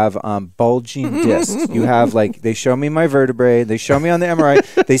 you have bulging discs. You have, they show me my vertebrae. They show me on the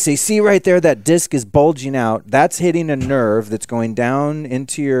MRI. They say, see right there, that disc is bulging out. That's hitting a nerve that's going down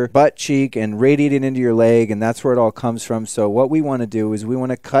into your butt cheek and radiating into your leg, and that's where it all comes from. So what we want to do is we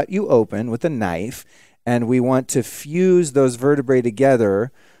want to cut you open with a knife, and we want to fuse those vertebrae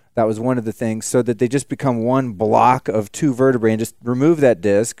together. That was one of the things, so that they just become one block of two vertebrae, and just remove that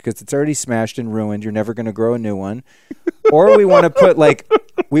disc because it's already smashed and ruined. You're never going to grow a new one. Or we want to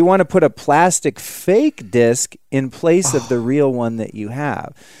put a plastic fake disc in place of the real one that you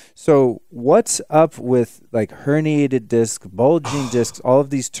have. So what's up with like herniated disc, bulging discs, all of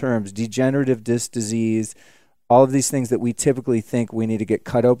these terms, degenerative disc disease, all of these things that we typically think we need to get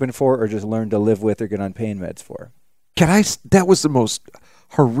cut open for or just learn to live with or get on pain meds for? That was the most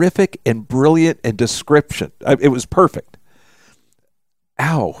horrific and brilliant and description. It was perfect.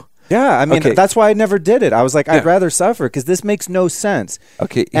 Ow. Yeah, I mean, Okay. That's why I never did it. I was like, I'd rather suffer because this makes no sense.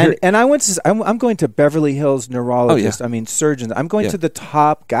 Okay. And I'm going to Beverly Hills neurologists. I mean, surgeons. I'm going to the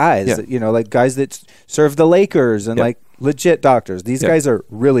top guys, like guys that serve the Lakers and like legit doctors. These guys are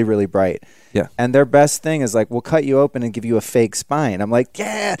really, really bright. Yeah. And their best thing is like, we'll cut you open and give you a fake spine. I'm like,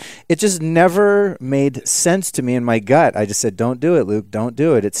 yeah, it just never made sense to me in my gut. I just said, don't do it, Luke. Don't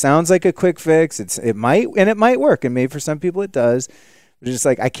do it. It sounds like a quick fix. It might work. And maybe for some people it does. But it's just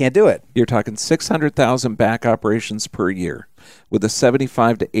like, I can't do it. You're talking 600,000 back operations per year with a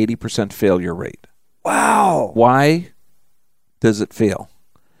 75 to 80% failure rate. Wow. Why does it fail?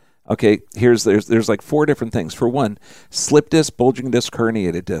 Okay, there's like four different things. For one, slip disc, bulging disc,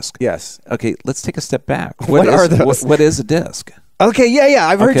 herniated disc. Yes. Okay, let's take a step back. What are those? What is a disc? Okay, yeah.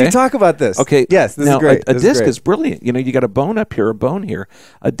 I've heard you talk about this. Okay. Yes, this now, is great. A disc is brilliant. You got a bone up here, a bone here.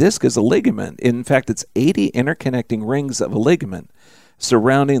 A disc is a ligament. In fact, it's 80 interconnecting rings of a ligament.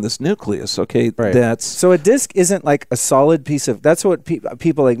 surrounding this nucleus, okay, that's... So a disc isn't like a solid piece of... That's what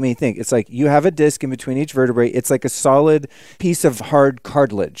people like me think. It's like you have a disc in between each vertebrae. It's like a solid piece of hard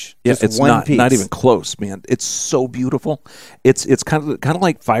cartilage. Yeah, just it's one piece. not even close, man. It's so beautiful. It's kind of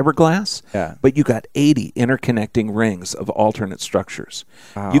like fiberglass, but you got 80 interconnecting rings of alternate structures.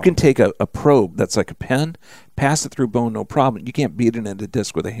 Wow. You can take a probe that's like a pen, pass it through bone, no problem. You can't beat it into a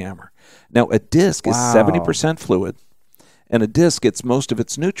disc with a hammer. Now, a disc is 70% fluid, and a disc gets most of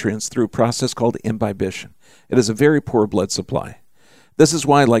its nutrients through a process called imbibition. It has a very poor blood supply. This is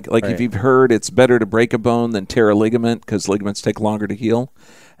why, like if you've heard, it's better to break a bone than tear a ligament because ligaments take longer to heal.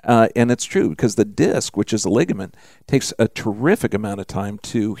 And it's true because the disc, which is a ligament, takes a terrific amount of time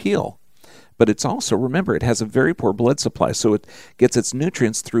to heal. But it's also, remember, it has a very poor blood supply, so it gets its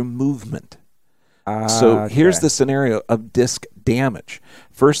nutrients through movement. So here's the scenario of disc damage.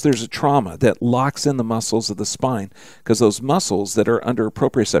 First, there's a trauma that locks in the muscles of the spine because those muscles that are under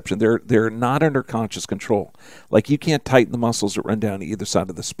proprioception, they're not under conscious control. Like you can't tighten the muscles that run down either side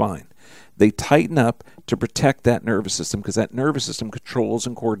of the spine. They tighten up to protect that nervous system because that nervous system controls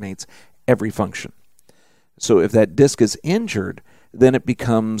and coordinates every function. So if that disc is injured, then it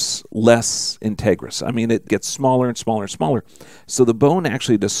becomes less integrous. I mean, it gets smaller and smaller and smaller. So the bone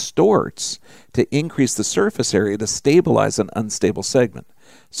actually distorts to increase the surface area to stabilize an unstable segment.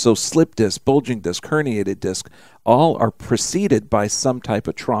 So slip disc, bulging disc, herniated disc, all are preceded by some type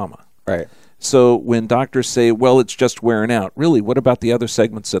of trauma. Right. So when doctors say, well, it's just wearing out, really, what about the other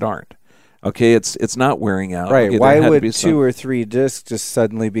segments that aren't? Okay, it's not wearing out. Right. Okay, Why would 2 or 3 discs just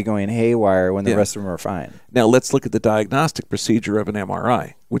suddenly be going haywire when the rest of them are fine? Now, let's look at the diagnostic procedure of an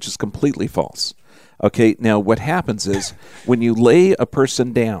MRI, which is completely false. Okay, now what happens is when you lay a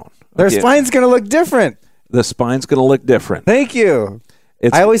person down... Their spine's going to look different. The spine's going to look different. Thank you.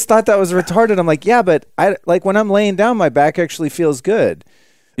 I always thought that was retarded. I'm like, yeah, but when I'm laying down, my back actually feels good.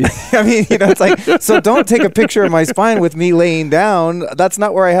 I mean, it's like, so don't take a picture of my spine with me laying down. That's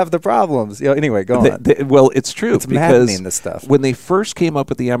not where I have the problems. Anyway, go on. Well, it's true. It's maddening, this stuff. When they first came up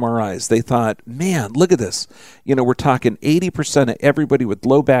with the MRIs, they thought, man, look at this. We're talking 80% of everybody with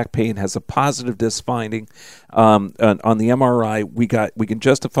low back pain has a positive disc finding. On the MRI, we can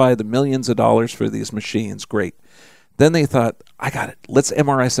justify the millions of dollars for these machines. Great. Then they thought, I got it. Let's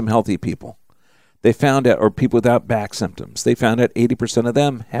MRI some healthy people. They found out, or people without back symptoms, they found out 80% of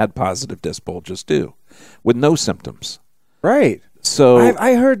them had positive disc bulges too, with no symptoms. Right. So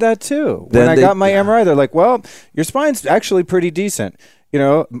I heard that too. When I got my MRI, they're like, well, your spine's actually pretty decent.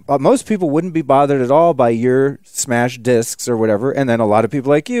 Most people wouldn't be bothered at all by your smashed discs or whatever, and then a lot of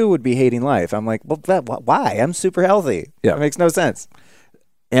people like you would be hating life. I'm like, well, why? I'm super healthy. Yeah. That makes no sense.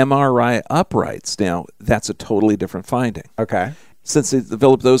 MRI uprights, now, that's a totally different finding. Okay. Since they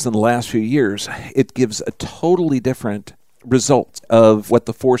developed those in the last few years, it gives a totally different result of what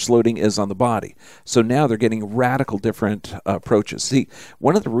the force loading is on the body. So now they're getting radical different approaches. See,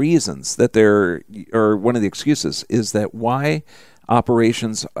 one of the reasons that one of the excuses is that why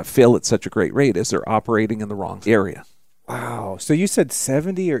operations fail at such a great rate is they're operating in the wrong area. Wow. So you said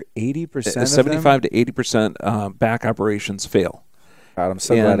 70 or 80% 75 to 80% back operations fail. God, I'm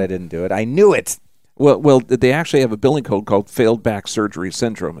so glad I didn't do it. I knew it. Well, they actually have a billing code called failed back surgery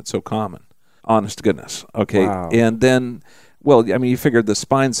syndrome. It's so common. Honest to goodness. Okay. Wow. And then, well, I mean, you figured the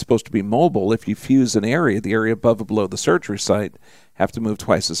spine's supposed to be mobile. If you fuse an area, the area above or below the surgery site have to move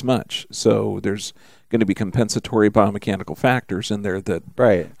twice as much. So there's going to be compensatory biomechanical factors in there that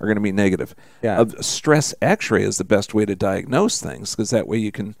are going to be negative. Yeah. Stress x-ray is the best way to diagnose things because that way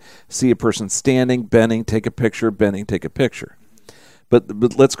you can see a person standing, bending, take a picture, bending, take a picture.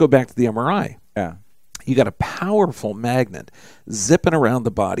 But let's go back to the MRI. Yeah. You got a powerful magnet zipping around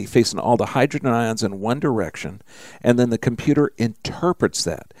the body, facing all the hydrogen ions in one direction, and then the computer interprets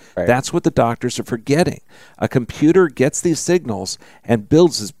that. Right. That's what the doctors are forgetting. A computer gets these signals and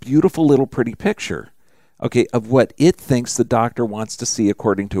builds this beautiful little pretty picture, of what it thinks the doctor wants to see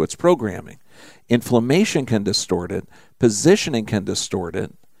according to its programming. Inflammation can distort it. Positioning can distort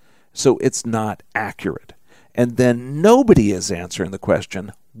it. So it's not accurate. And then nobody is answering the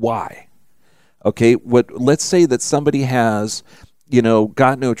question, why? Let's say that somebody has,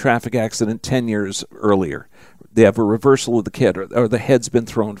 got into a traffic accident 10 years earlier. They have a reversal of the kid, or the head's been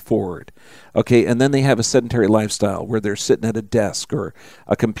thrown forward. And then they have a sedentary lifestyle where they're sitting at a desk or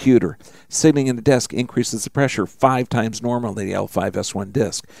a computer. Sitting at a desk increases the pressure 5 times normal in the L5-S1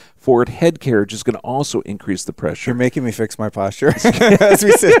 disc. Forward head carriage is going to also increase the pressure. You're making me fix my posture as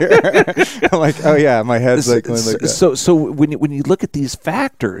we sit here. I'm like, oh yeah, my head's like going like that. So when you look at these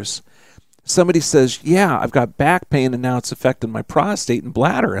factors, Somebody says, yeah, I've got back pain and now it's affecting my prostate and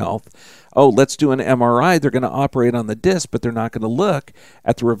bladder health. Oh, let's do an MRI. They're going to operate on the disc, but they're not going to look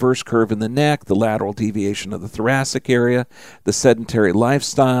at the reverse curve in the neck, the lateral deviation of the thoracic area, the sedentary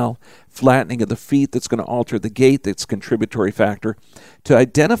lifestyle, flattening of the feet that's going to alter the gait, that's contributory factor. To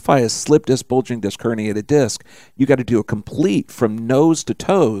identify a slip disc, bulging disc, herniated disc, you got to do a complete from nose to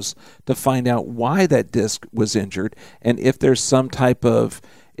toes to find out why that disc was injured and if there's some type of,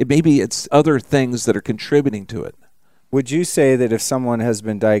 maybe it's other things that are contributing to it. Would you say that if someone has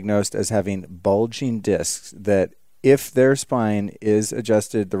been diagnosed as having bulging discs, that if their spine is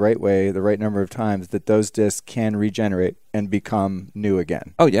adjusted the right way, the right number of times, that those discs can regenerate and become new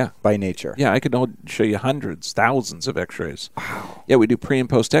again? Oh, yeah. By nature? Yeah, I could show you hundreds, thousands of x-rays. Wow. Yeah, we do pre- and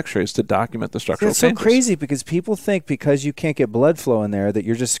post x-rays to document the structural It's changes. so crazy because people think because you can't get blood flow in there that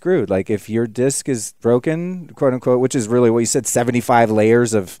you're just screwed. Like if your disc is broken, quote unquote, which is really what you said, 75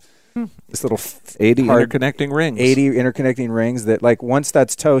 layers of this little 80 interconnecting rings. 80 interconnecting rings that, like, once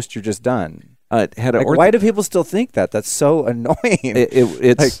that's toast, you're just done. Why do people still think that? That's so annoying.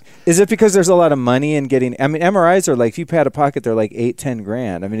 It's like, is it because there's a lot of money in getting? I mean, MRIs are like, if you pay out of pocket, they're like $8-10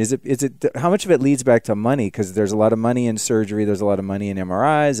 grand. I mean, is it? How much of it leads back to money? Because there's a lot of money in surgery. There's a lot of money in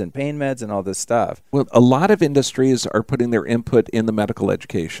MRIs and pain meds and all this stuff. Well, a lot of industries are putting their input in the medical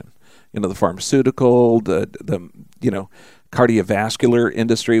education. The pharmaceutical, the cardiovascular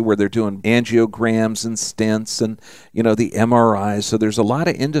industry where they're doing angiograms and stents and, the MRIs. So there's a lot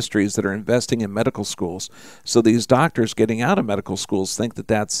of industries that are investing in medical schools. So these doctors getting out of medical schools think that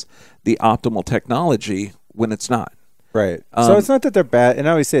that's the optimal technology when it's not. Right. So it's not that they're bad. And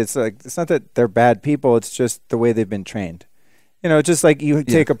I always say it's not that they're bad people. It's just the way they've been trained. Just like you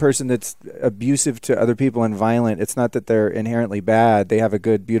take a person that's abusive to other people and violent. It's not that they're inherently bad. They have a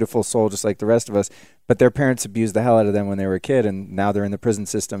good, beautiful soul just like the rest of us. But their parents abused the hell out of them when they were a kid, and now they're in the prison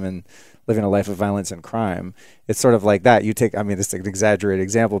system and living a life of violence and crime. It's sort of like that. This is an exaggerated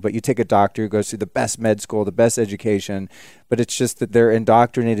example, but you take a doctor who goes through the best med school, the best education, but it's just that they're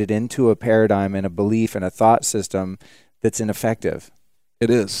indoctrinated into a paradigm and a belief and a thought system that's ineffective. It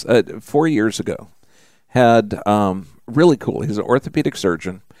is. 4 years ago, had really cool. He's an orthopedic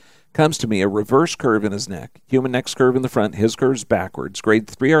surgeon. Comes to me, a reverse curve in his neck, human neck's curve in the front, his curve's backwards, grade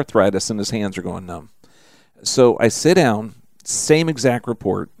 3 arthritis, and his hands are going numb. So I sit down, same exact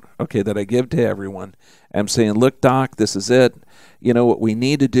report, that I give to everyone. I'm saying, look, doc, this is it. What we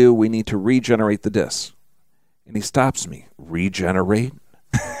need to do, we need to regenerate the disc. And he stops me, regenerate?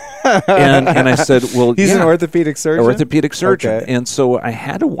 and I said, well, he's an orthopedic surgeon? Orthopedic surgeon. Okay. And so I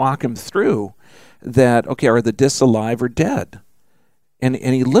had to walk him through that, are the discs alive or dead? And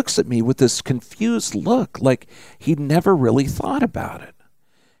he looks at me with this confused look, like he'd never really thought about it.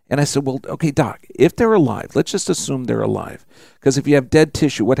 And I said, well, okay, doc, if they're alive, let's just assume they're alive. Because if you have dead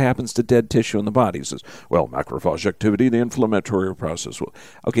tissue, what happens to dead tissue in the body? He says, well, macrophage activity, the inflammatory process.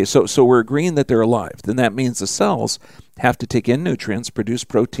 Okay, so we're agreeing that they're alive. Then that means the cells have to take in nutrients, produce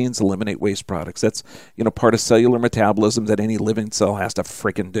proteins, eliminate waste products. That's, part of cellular metabolism that any living cell has to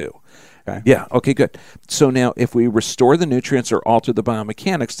frickin' do. Okay. Yeah, okay, good. So now if we restore the nutrients or alter the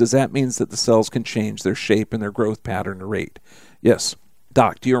biomechanics, does that mean that the cells can change their shape and their growth pattern or rate? Yes.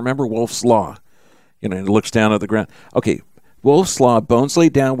 Doc, do you remember Wolff's Law? And he looks down at the ground. Okay, Wolff's Law, bones lay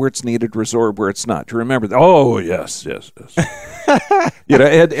down where it's needed, resorb where it's not. Do you remember that? Oh, yes. And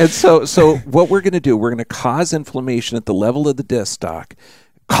so what we're going to do, we're going to cause inflammation at the level of the disc, doc.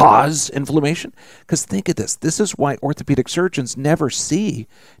 Cause inflammation? Because think of this. This is why orthopedic surgeons never see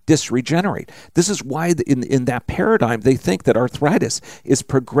discs regenerate. This is why in that paradigm they think that arthritis is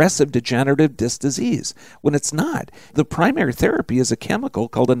progressive degenerative disc disease, when it's not. The primary therapy is a chemical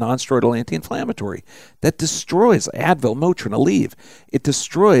called a nonsteroidal anti-inflammatory that destroys Advil, Motrin, Aleve. It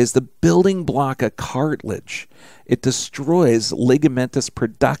destroys the building block of cartilage. It destroys ligamentous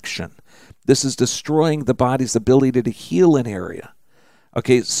production. This is destroying the body's ability to heal an area.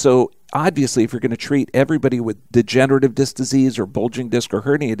 Okay, so obviously if you're going to treat everybody with degenerative disc disease or bulging disc or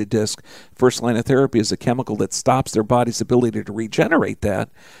herniated disc, first line of therapy is a chemical that stops their body's ability to regenerate that.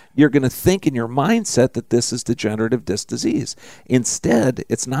 You're going to think in your mindset that this is degenerative disc disease. Instead,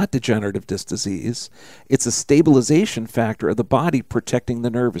 it's not degenerative disc disease. It's a stabilization factor of the body protecting the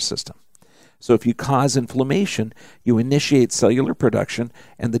nervous system. So if you cause inflammation, you initiate cellular production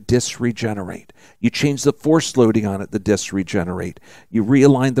and the discs regenerate. You change the force loading on it, the discs regenerate. You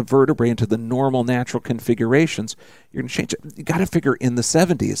realign the vertebrae into the normal natural configurations, you're going to change it. You got to figure in the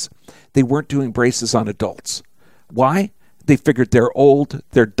 70s, they weren't doing braces on adults. Why? They figured they're old,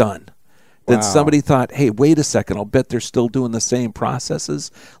 they're done. Then somebody thought, hey, wait a second, I'll bet they're still doing the same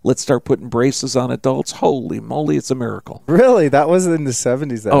processes. Let's start putting braces on adults. Holy moly, it's a miracle. Really? That was in the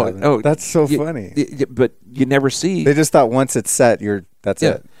 70s. That's so funny. But you never see. They just thought once it's set, that's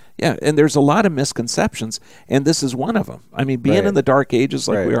it. Yeah, and there's a lot of misconceptions, and this is one of them. I mean, being in the dark ages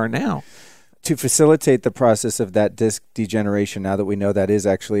like we are now. To facilitate the process of that disc degeneration, now that we know that is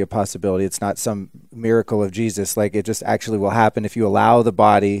actually a possibility, it's not some miracle of Jesus. Like, it just actually will happen if you allow the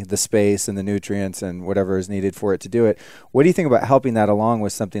body, the space, and the nutrients and whatever is needed for it to do it. What do you think about helping that along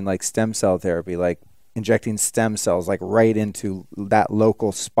with something like stem cell therapy, like injecting stem cells like right into that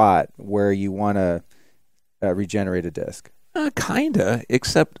local spot where you want to regenerate a disc? Kinda,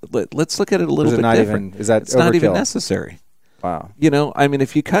 except let's look at it a little bit different. It's not even necessary. Wow. I mean,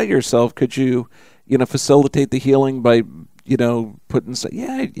 if you cut yourself, could you, facilitate the healing by, putting,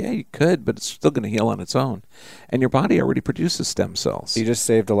 yeah, you could, but it's still going to heal on its own. And your body already produces stem cells. You just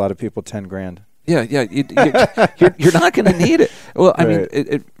saved a lot of people $10,000. Yeah. You're not going to need it. Well, I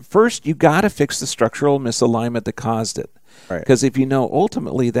mean, first you got to fix the structural misalignment that caused it. Because if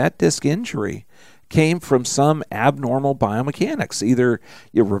ultimately that disc injury came from some abnormal biomechanics, either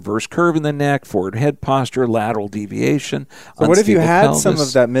your reverse curve in the neck, forward head posture, lateral deviation. So what if you had some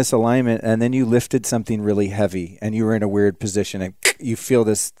of that misalignment and then you lifted something really heavy and you were in a weird position and you feel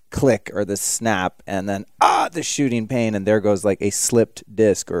this click or this snap and then the shooting pain and there goes like a slipped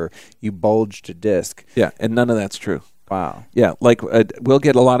disc or you bulged a disc? Yeah, and none of that's true. Wow. Yeah, like we'll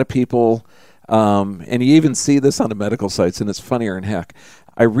get a lot of people, and you even see this on the medical sites, and it's funnier than heck.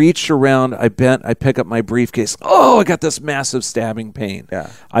 I reached around, I bent, I pick up my briefcase. Oh, I got this massive stabbing pain. Yeah.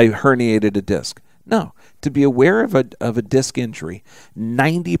 I herniated a disc. No, to be aware of a disc injury,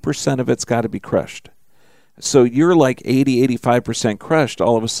 90% of it's got to be crushed. So you're like 80-85% crushed.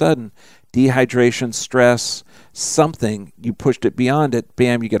 All of a sudden, dehydration, stress, something, you pushed it beyond it,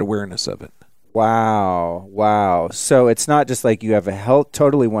 bam, you get awareness of it. Wow. So it's not just like you have a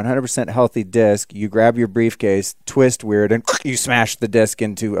totally 100% healthy disc, you grab your briefcase, twist weird, and you smash the disc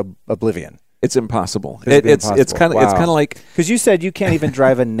into oblivion. It's impossible. It's kind of like, because you said you can't even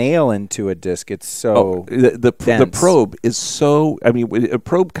drive a nail into a disc. It's so the probe is so. I mean, a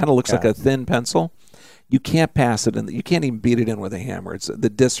probe kind of looks like a thin pencil. You can't pass it, and you can't even beat it in with a hammer. The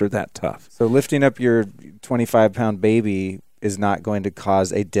discs are that tough. So lifting up your 25-pound baby is not going to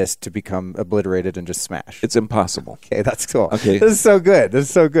cause a disc to become obliterated and just smash. It's impossible. Okay, that's cool. Okay. This is so good.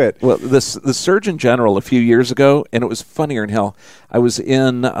 Well, the Surgeon General a few years ago, and it was funnier than hell. I was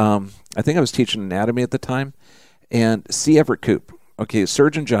in, I think I was teaching anatomy at the time, and C. Everett Koop, okay,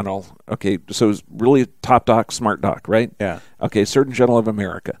 Surgeon General, okay, so he's really top doc, smart doc, right? Yeah. Okay, Surgeon General of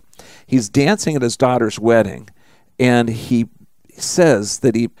America. He's dancing at his daughter's wedding, and he says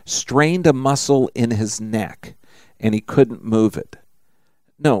that he strained a muscle in his neck, and he couldn't move it.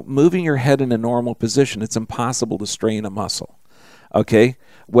 No, moving your head in a normal position, it's impossible to strain a muscle. Okay?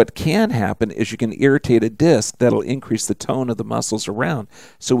 What can happen is you can irritate a disc that'll increase the tone of the muscles around.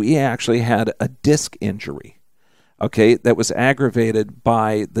 So he actually had a disc injury, okay, that was aggravated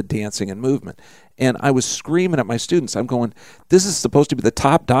by the dancing and movement. And I was screaming at my students. I'm going, this is supposed to be the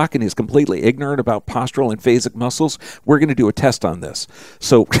top doc, and he's completely ignorant about postural and phasic muscles. We're going to do a test on this.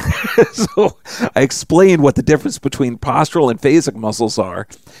 So, so I explained what the difference between postural and phasic muscles are,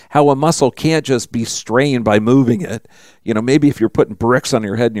 how a muscle can't just be strained by moving it. You know, maybe if you're putting bricks on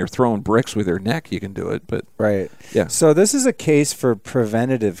your head and you're throwing bricks with your neck, you can do it. But right. Yeah. So this is a case for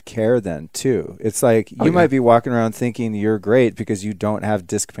preventative care then, too. It's like you might be walking around thinking you're great because you don't have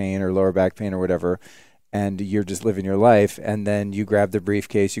disc pain or lower back pain or whatever, and you're just living your life, and then you grab the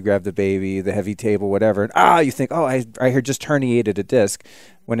briefcase, you grab the baby, the heavy table, whatever, and you think, I just herniated a disc,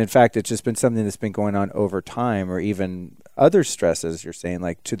 when in fact it's just been something that's been going on over time, or even other stresses, you're saying,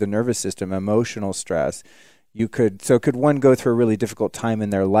 like to the nervous system, emotional stress. Could one go through a really difficult time in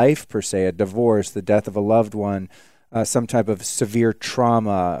their life, per se, a divorce, the death of a loved one, some type of severe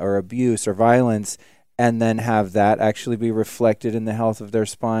trauma or abuse or violence, and then have that actually be reflected in the health of their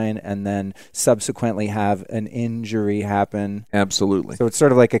spine, and then subsequently have an injury happen? Absolutely. So it's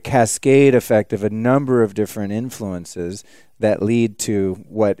sort of like a cascade effect of a number of different influences that lead to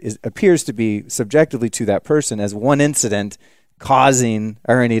what appears to be subjectively to that person as one incident causing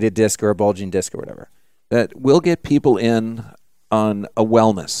a herniated disc or a bulging disc or whatever. That we'll get people in on a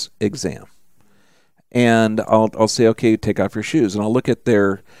wellness exam, and I'll say, okay, take off your shoes, and I'll look at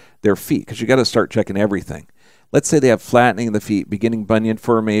their feet, because you got to start checking everything. Let's say they have flattening of the feet, beginning bunion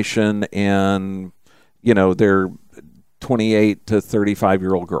formation, and they're 28 to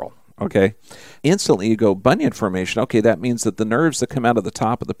 35-year-old girl. Okay, instantly you go bunion formation. Okay, that means that the nerves that come out of the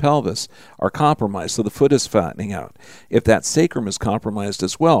top of the pelvis are compromised, so the foot is flattening out. If that sacrum is compromised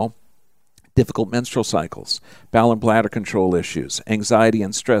as well, difficult menstrual cycles, bowel and bladder control issues, anxiety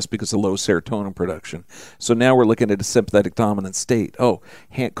and stress because of low serotonin production. So now we're looking at a sympathetic dominant state. Oh,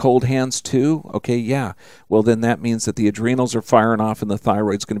 cold hands too? Okay, yeah. Well, then that means that the adrenals are firing off and the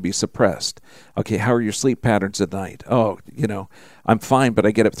thyroid's going to be suppressed. Okay, how are your sleep patterns at night? Oh, I'm fine, but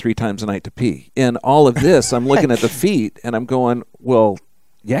I get up 3 times a night to pee. And all of this, I'm looking at the feet and I'm going, well,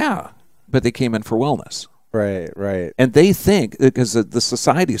 yeah, but they came in for wellness. Right. And they think, because the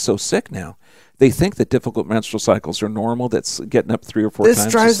society is so sick now, they think that difficult menstrual cycles are normal. That's getting up 3 or 4 times.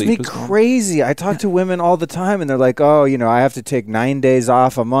 This drives me crazy. I talk to women all the time, and they're like, "Oh, I have to take 9 days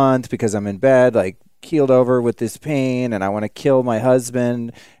off a month because I'm in bed, like keeled over with this pain, and I want to kill my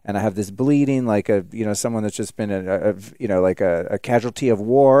husband, and I have this bleeding, like someone that's just been like a casualty of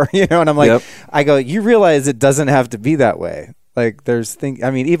war, And I'm like, yep. I go, you realize it doesn't have to be that way. Like there's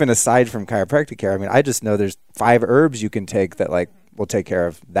even aside from chiropractic care, I just know there's 5 herbs you can take that will take care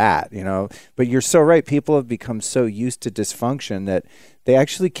of that, But you're so right. People have become so used to dysfunction that they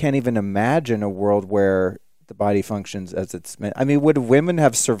actually can't even imagine a world where the body functions as it's meant. Would women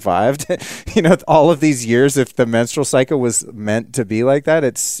have survived, all of these years if the menstrual cycle was meant to be like that?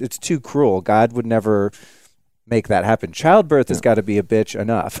 It's too cruel. God would never make that happen. Childbirth has got to be a bitch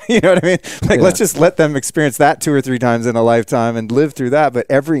enough. You know what I mean? Let's just let them experience that 2 or 3 times in a lifetime and live through that. But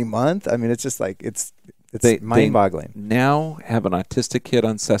every month, it's just like it's mind-boggling. They now have an autistic kid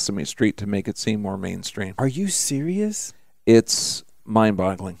on Sesame Street to make it seem more mainstream. Are you serious? It's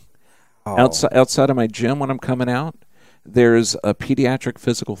mind-boggling. Oh. Outside of my gym when I'm coming out, there's a pediatric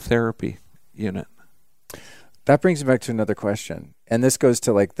physical therapy unit. That brings me back to another question. And this goes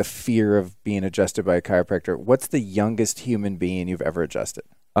to the fear of being adjusted by a chiropractor. What's the youngest human being you've ever adjusted?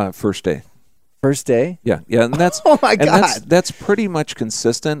 First day. First day? Yeah. And that's oh my God. That's pretty much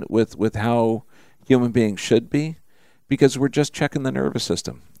consistent with how human beings should be, because we're just checking the nervous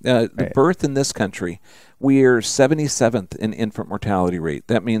system. The birth in this country, we're 77th in infant mortality rate.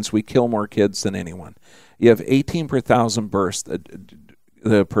 That means we kill more kids than anyone. You have 18 per 1,000 births.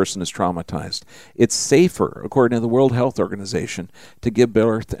 The person is traumatized. It's safer, according to the World Health Organization, to give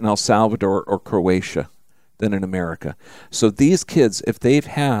birth in El Salvador or Croatia than in America. So these kids, if they've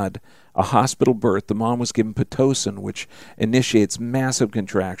had a hospital birth, the mom was given Pitocin, which initiates massive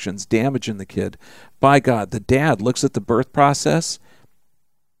contractions, damaging the kid. By God, the dad looks at the birth process,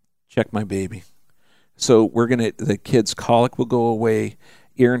 check my baby. So the kid's colic will go away,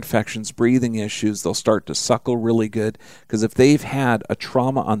 ear infections, breathing issues, they'll start to suckle really good. Because if they've had a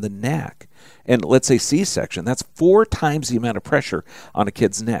trauma on the neck, and let's say C-section, that's 4 times the amount of pressure on a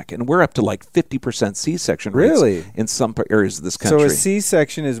kid's neck. And we're up to 50% C-section rates in some areas of this country. So a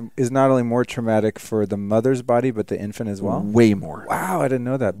C-section is not only more traumatic for the mother's body, but the infant as well? Way more. Wow, I didn't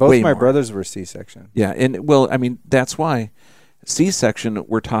know that. Both my brothers were C-section. Yeah, and that's why C-section,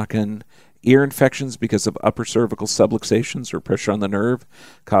 we're talking ear infections because of upper cervical subluxations or pressure on the nerve,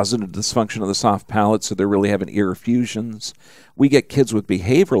 causing a dysfunction of the soft palate, so they're really having ear effusions. We get kids with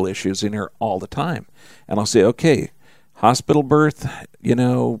behavioral issues in here all the time. And I'll say, okay, hospital birth,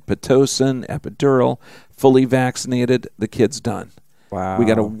 Pitocin, epidural, fully vaccinated, the kid's done. Wow. We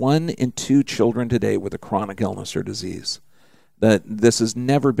got a 1 in 2 children today with a chronic illness or disease. This has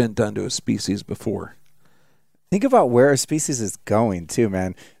never been done to a species before. Think about where a species is going, too,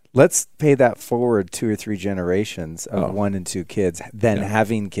 man. Let's pay that forward 2 or 3 generations of 1 and 2 kids, then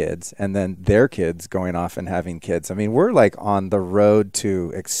having kids, and then their kids going off and having kids. We're on the road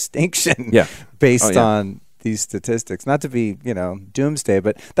to extinction based on these statistics. Not to be, doomsday,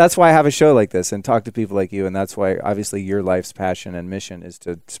 but that's why I have a show like this and talk to people like you, and that's why obviously your life's passion and mission is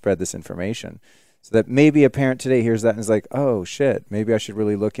to spread this information. So that maybe a parent today hears that and is like, oh, shit, maybe I should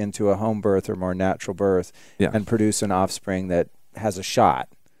really look into a home birth or more natural birth and produce an offspring that has a shot,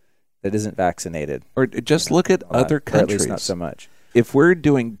 that isn't vaccinated. Or just look at other countries. Or at least not so much. If we're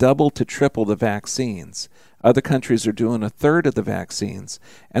doing double to triple the vaccines, other countries are doing 1/3 of the vaccines,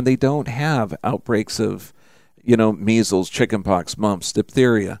 and they don't have outbreaks of, measles, chickenpox, mumps,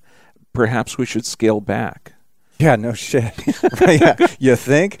 diphtheria. Perhaps we should scale back. Yeah, no shit. You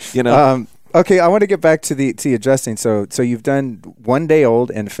think? Okay, I want to get back to the adjusting. So you've done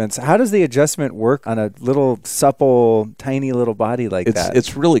 1-day-old infants. How does the adjustment work on a little supple, tiny little body like that?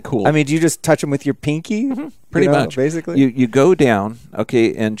 It's really cool. Do you just touch them with your pinky? Mm-hmm. Pretty much, basically. You go down,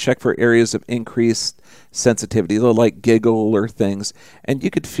 and check for areas of increased sensitivity, like giggle or things, and you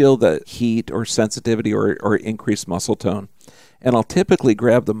could feel the heat or sensitivity or increased muscle tone. And I'll typically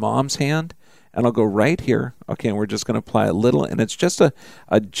grab the mom's hand, and I'll go right here, and we're just going to apply a little, and it's just a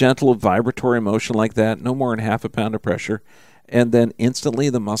gentle vibratory motion like that, no more than 1/2 pound of pressure, and then instantly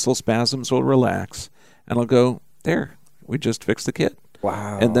the muscle spasms will relax, and I'll go, there, we just fixed the kid.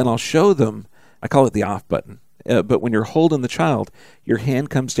 Wow. And then I'll show them, I call it the off button. But when you're holding the child, your hand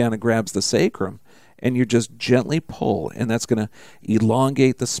comes down and grabs the sacrum, and you just gently pull, and that's going to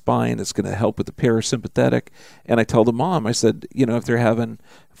elongate the spine. It's going to help with the parasympathetic. And I told the mom, I said, if they're having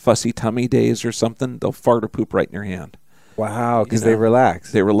fussy tummy days or something, they'll fart or poop right in your hand. Wow, because they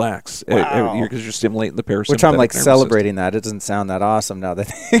relax. They relax. Wow. Because you're stimulating the parasympathetic. Which I'm like nervous celebrating that. It doesn't sound that awesome now that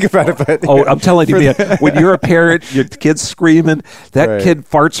I think about it. But I'm telling you, man, when you're a parent, your kid's screaming, that kid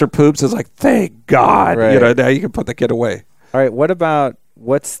farts or poops, it's like, thank God. Right. Now you can put the kid away. All right,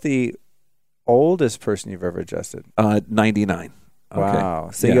 what's the oldest person you've ever adjusted? 99. Okay. Wow.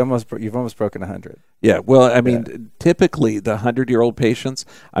 So Yeah. you've almost broken 100. Yeah. Well, I mean, typically the 100-year-old patients,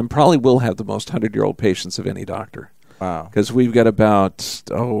 I probably will have the most 100-year-old patients of any doctor. Wow. Because we've got about,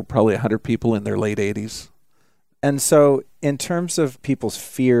 probably 100 people in their late 80s. And so in terms of people's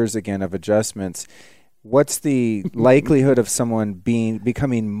fears, again, of adjustments, what's the likelihood of someone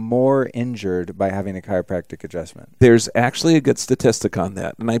becoming more injured by having a chiropractic adjustment? There's actually a good statistic on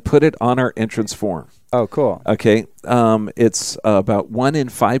that, and I put it on our entrance form. Oh, cool. Okay. It's about 1 in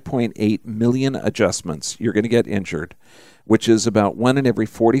 5.8 million adjustments you're going to get injured, which is about 1 in every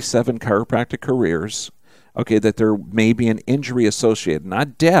 47 chiropractic careers. Okay, that there may be an injury associated,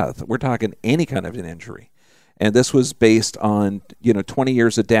 not death. We're talking any kind of an injury. And this was based on, 20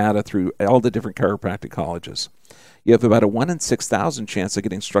 years of data through all the different chiropractic colleges. You have about a 1 in 6,000 chance of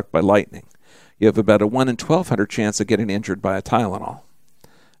getting struck by lightning. You have about a 1 in 1,200 chance of getting injured by a Tylenol.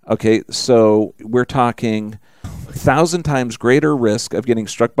 Okay, so we're talking 1,000 times greater risk of getting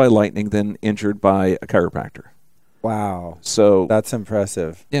struck by lightning than injured by a chiropractor. Wow. So that's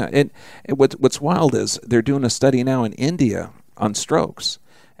impressive. Yeah, and what's wild is they're doing a study now in India on strokes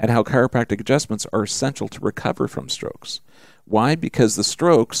and how chiropractic adjustments are essential to recover from strokes. Why? Because the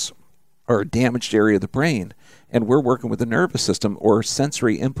strokes are a damaged area of the brain, and we're working with the nervous system or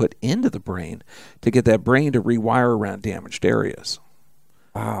sensory input into the brain to get that brain to rewire around damaged areas.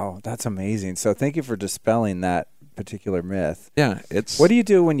 Wow, that's amazing. So thank you for dispelling that particular myth. Yeah, What do you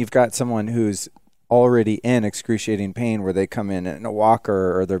do when you've got someone who's already in excruciating pain where they come in a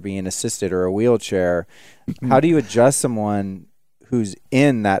walker or they're being assisted or a wheelchair? How do you adjust someone who's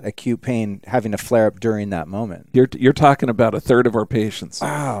in that acute pain having a flare up during that moment? You're talking about a third of our patients.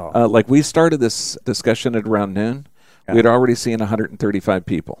 Wow. Like we started this discussion at around noon. Yeah. We had already seen 135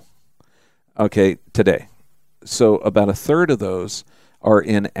 people. Okay, today. So about a third of those are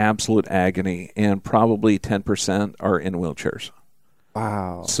in absolute agony, and probably 10% are in wheelchairs.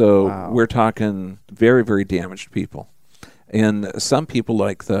 Wow. So we're talking very, very damaged people. And some people,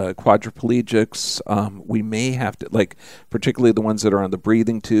 like the quadriplegics, we may have to, like particularly the ones that are on the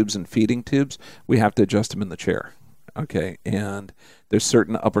breathing tubes and feeding tubes, we have to adjust them in the chair. Okay, and there's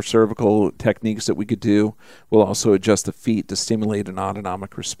certain upper cervical techniques that we could do. We'll also adjust the feet to stimulate an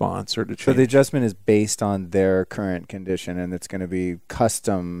autonomic response or to change. So the adjustment is based on their current condition, and it's going to be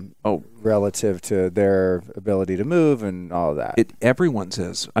custom relative to their ability to move and all of that. Everyone's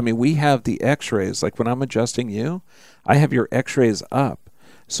is. I mean, we have the x-rays. Like when I'm adjusting you, I have your x-rays up.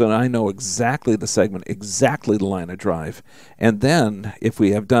 So I know exactly the segment, exactly the line of drive. And then if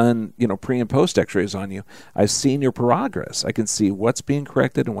we have done, pre and post x-rays on you, I've seen your progress. I can see what's being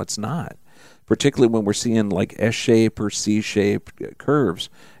corrected and what's not. Particularly when we're seeing like S-shape or C-shape curves.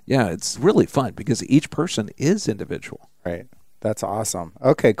 Yeah, it's really fun because each person is individual. Right. That's awesome.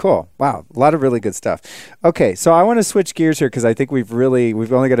 Okay, cool. Wow, a lot of really good stuff. Okay, so I want to switch gears here because I think we've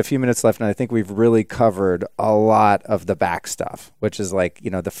only got a few minutes left, and I think we've really covered a lot of the back stuff, which is like,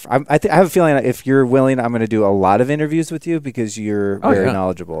 I have a feeling if you're willing, I'm going to do a lot of interviews with you because you're very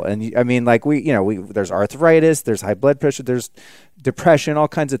knowledgeable. And I mean, like there's arthritis, there's high blood pressure, there's depression, all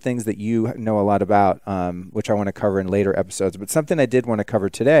kinds of things that you know a lot about, which I want to cover in later episodes. But something I did want to cover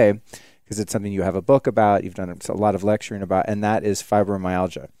today, because it's something you have a book about, you've done a lot of lecturing about, and that is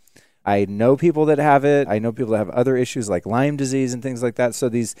fibromyalgia. I know people that have it. I know people that have other issues like Lyme disease and things like that. So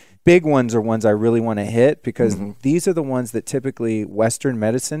these big ones are ones I really want to hit because these are the ones that typically Western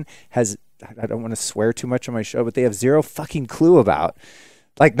medicine has, I don't want to swear too much on my show, but they have zero fucking clue about.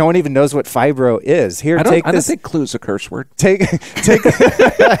 Like no one even knows what fibro is. Here, I don't think clue's a curse word. Take.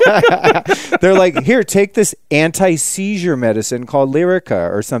 They're like, here, take this anti-seizure medicine called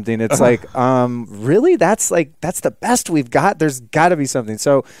Lyrica or something. It's like, really? That's the best we've got. There's got to be something.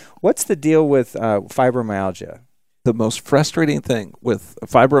 So, what's the deal with fibromyalgia? The most frustrating thing with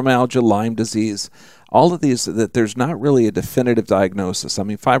fibromyalgia, Lyme disease, all of these, that there's not really a definitive diagnosis. I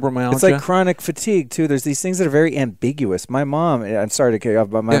mean, fibromyalgia. It's like chronic fatigue, too. There's these things that are very ambiguous. My mom, I'm sorry to kick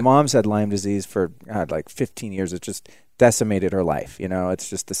off, but my mom's had Lyme disease for, like 15 years. It just decimated her life. It's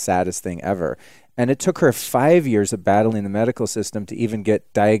just the saddest thing ever. And it took her 5 years of battling the medical system to even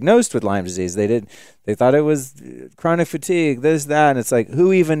get diagnosed with Lyme disease. They thought it was chronic fatigue, this, that. And it's like,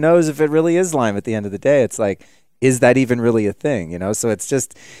 who even knows if it really is Lyme at the end of the day? It's like, is that even really a thing? So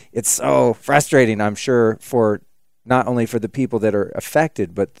it's so frustrating, I'm sure, for not only for the people that are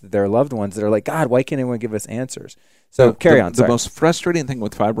affected, but their loved ones that are like, God, why can't anyone give us answers? So carry on. The most frustrating thing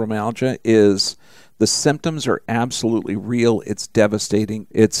with fibromyalgia is the symptoms are absolutely real. It's devastating.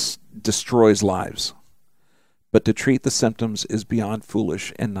 It destroys lives. But to treat the symptoms is beyond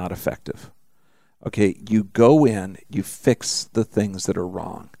foolish and not effective. Okay, you go in, you fix the things that are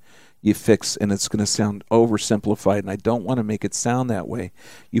wrong. You fix, and it's going to sound oversimplified, and I don't want to make it sound that way.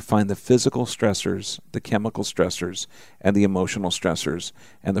 You find the physical stressors, the chemical stressors, and the emotional stressors,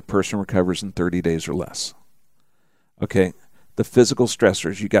 and the person recovers in 30 days or less. Okay, the physical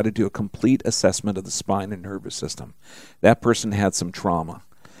stressors, you got to do a complete assessment of the spine and nervous system. That person had some trauma.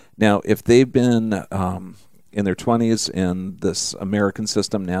 Now, if they've been in their 20s in this American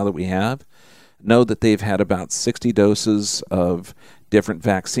system now that we have, know that they've had about 60 doses of different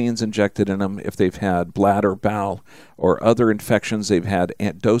vaccines injected in them. If they've had bladder, bowel, or other infections, they've had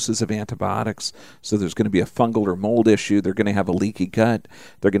doses of antibiotics. So there's going to be a fungal or mold issue. They're going to have a leaky gut.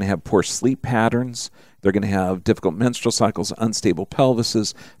 They're going to have poor sleep patterns. They're going to have difficult menstrual cycles, unstable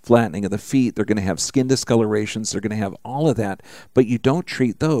pelvises, flattening of the feet. They're going to have skin discolorations. They're going to have all of that. But you don't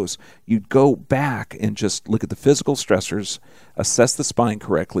treat those. You go back and just look at the physical stressors, assess the spine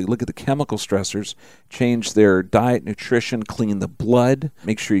correctly, look at the chemical stressors, change their diet, nutrition, clean the blood,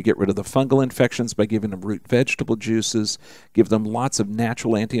 make sure you get rid of the fungal infections by giving them root vegetable juices, give them lots of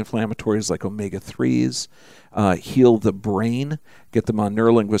natural anti-inflammatories like omega-3s, heal the brain, get them on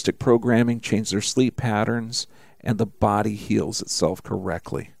neurolinguistic programming, change their sleep patterns, and the body heals itself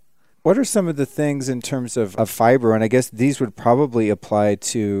correctly. What are some of the things in terms of fibro? And I guess these would probably apply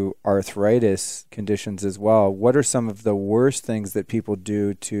to arthritis conditions as well. What are some of the worst things that people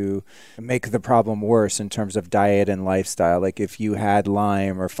do to make the problem worse in terms of diet and lifestyle? Like if you had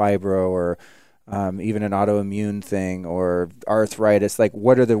Lyme or fibro or even an autoimmune thing or arthritis, like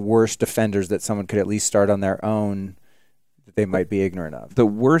what are the worst offenders that someone could at least start on their own that they might be ignorant of? The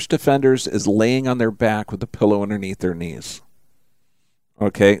worst offenders is laying on their back with a pillow underneath their knees.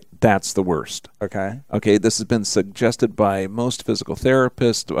 Okay, that's the worst. Okay, this has been suggested by most physical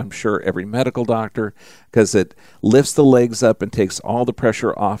therapists, I'm sure every medical doctor, because it lifts the legs up and takes all the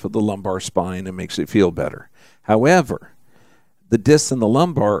pressure off of the lumbar spine and makes it feel better. However, the discs in the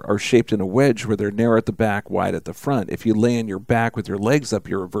lumbar are shaped in a wedge where they're narrow at the back, wide at the front. If you lay on your back with your legs up,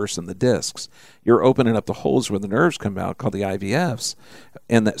 you're reversing the discs. You're opening up the holes where the nerves come out, called the IVFs,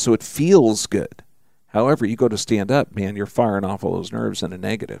 and so it feels good. However, you go to stand up, man, you're firing off all those nerves in a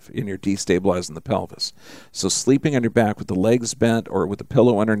negative, and you're destabilizing the pelvis. So sleeping on your back with the legs bent or with the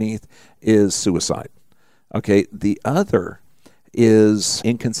pillow underneath is suicide. Okay, the other is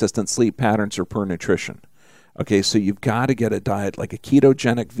inconsistent sleep patterns or poor nutrition. Okay, so you've got to get a diet, like a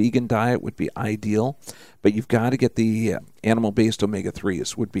ketogenic vegan diet would be ideal, but you've got to get the animal-based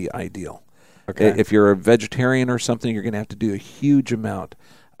omega-3s would be ideal. Okay. If you're a vegetarian or something, you're going to have to do a huge amount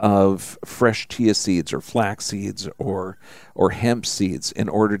of fresh chia seeds or flax seeds or hemp seeds in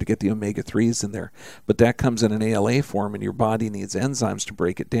order to get the omega-3s in there. But that comes in an ALA form, and your body needs enzymes to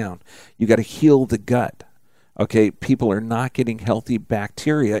break it down. You got to heal the gut. Okay, people are not getting healthy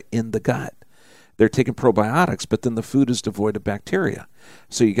bacteria in the gut. They're taking probiotics, but then the food is devoid of bacteria.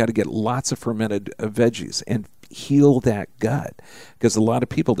 So you got to get lots of fermented veggies and heal that gut. Because a lot of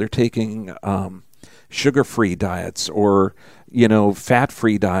people, they're taking sugar-free diets or,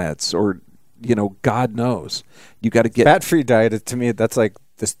 fat-free diets or, God knows. You got to get... Fat-free diet, to me, that's like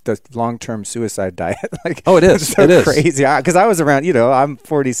the long-term suicide diet. Like, oh, it is. It's so crazy. Because I was around, I'm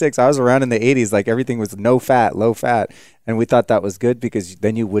 46. I was around in the 80s. Like everything was no fat, low fat. And we thought that was good because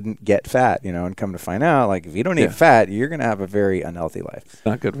then you wouldn't get fat, and come to find out, like if you don't eat fat, you're going to have a very unhealthy life. It's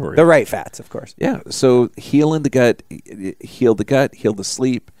not good for you. The right fats, of course. Yeah. So healing the gut, heal the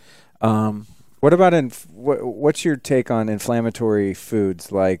sleep. What about what's your take on inflammatory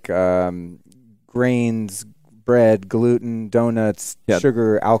foods like grains, bread, gluten, donuts,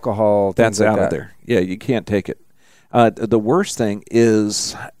 sugar, alcohol? That's things like out that? of there. Yeah, you can't take it. The worst thing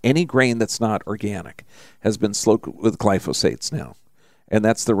is any grain that's not organic has been slowed with glyphosates now. And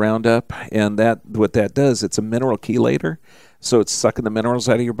that's the Roundup. And what that does, it's a mineral chelator. So it's sucking the minerals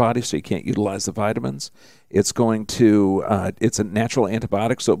out of your body so you can't utilize the vitamins. It's going to, it's a natural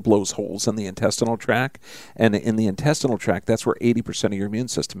antibiotic, so it blows holes in the intestinal tract. And in the intestinal tract, that's where 80% of your immune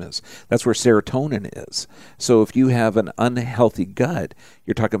system is. That's where serotonin is. So if you have an unhealthy gut,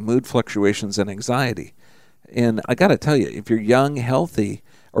 you're talking mood fluctuations and anxiety. And I got to tell you, if you're young, healthy,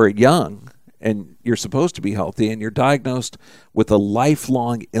 or young, and you're supposed to be healthy, and you're diagnosed with a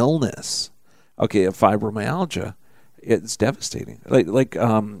lifelong illness, okay, of fibromyalgia, it's devastating. Like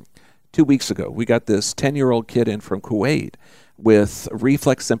 2 weeks ago, we got this 10-year-old kid in from Kuwait with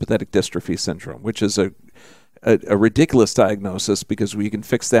reflex sympathetic dystrophy syndrome, which is a ridiculous diagnosis because we can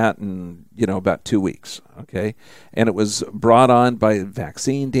fix that in about 2 weeks, okay? And it was brought on by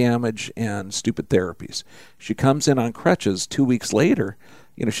vaccine damage and stupid therapies. She comes in on crutches 2 weeks later.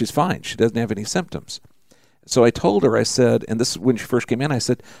 She's fine. She doesn't have any symptoms. So I told her, I said, and this is when she first came in, I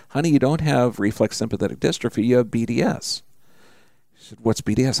said, honey, you don't have reflex sympathetic dystrophy, you have BDS. She said, what's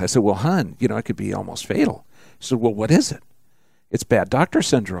BDS? I said, well, hon, it could be almost fatal. She said, well, what is it? It's bad doctor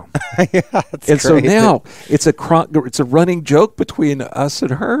syndrome. Yeah, and so now it's a running joke between us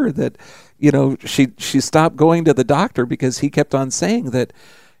and her that, she stopped going to the doctor because he kept on saying that,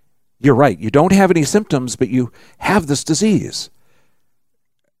 you're right, you don't have any symptoms, but you have this disease.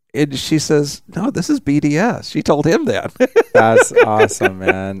 And she says, no, this is BDS. She told him that. That's awesome,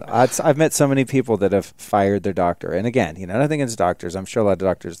 man. I've met so many people that have fired their doctor. And again, nothing against doctors. I'm sure a lot of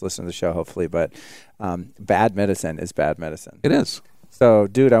doctors listen to the show, hopefully. But bad medicine is bad medicine. It is. So,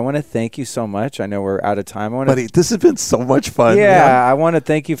 dude, I want to thank you so much. I know we're out of time. Buddy, this has been so much fun. Yeah, man. I want to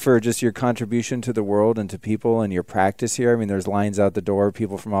thank you for just your contribution to the world and to people and your practice here. I mean, there's lines out the door,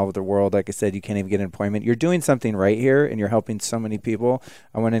 people from all over the world. Like I said, you can't even get an appointment. You're doing something right here, and you're helping so many people.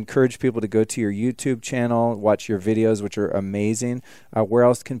 I want to encourage people to go to your YouTube channel, watch your videos, which are amazing. Where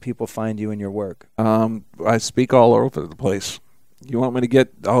else can people find you and your work? I speak all over the place. You want me to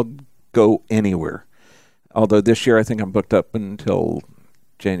I'll go anywhere. Although this year I think I'm booked up until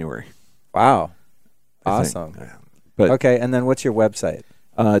January. Wow. Awesome. But okay, and then what's your website?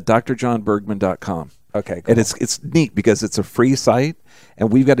 drjohnbergman.com. Okay, cool. And it's neat because it's a free site,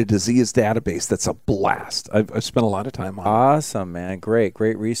 and we've got a disease database that's a blast. I've spent a lot of time on it. Awesome, man. Great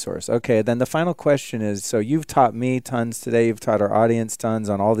resource. Okay, then the final question is, so you've taught me tons today. You've taught our audience tons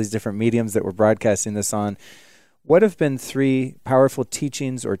on all these different mediums that we're broadcasting this on. What have been 3 powerful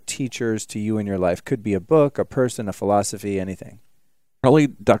teachings or teachers to you in your life? Could be a book, a person, a philosophy, anything. Probably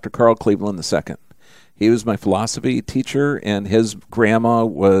Dr. Carl Cleveland II. He was my philosophy teacher, and his grandma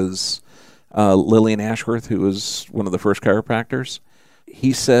was Lillian Ashworth, who was one of the first chiropractors.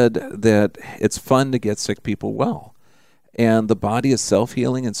 He said that it's fun to get sick people well, and the body is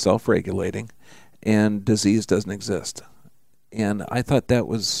self-healing and self-regulating, and disease doesn't exist. And I thought that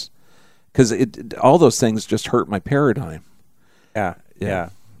was... because all those things just hurt my paradigm. Yeah. Do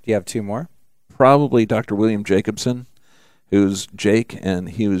you have 2 more? Probably Dr. William Jacobson, who's Jake, and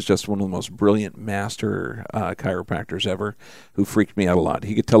he was just one of the most brilliant master chiropractors ever, who freaked me out a lot.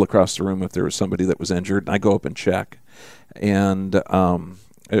 He could tell across the room if there was somebody that was injured, and I go up and check. And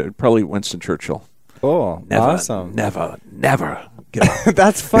probably Winston Churchill. Cool. Awesome. Never give up.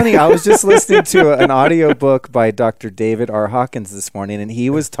 That's funny. I was just listening to an audiobook by Dr. David R. Hawkins this morning, and he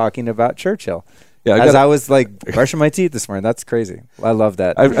was talking about Churchill. Yeah, I was like brushing my teeth this morning. That's crazy. I love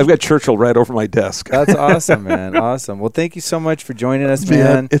that. I've got Churchill right over my desk. That's awesome, man. Awesome. Well, thank you so much for joining us,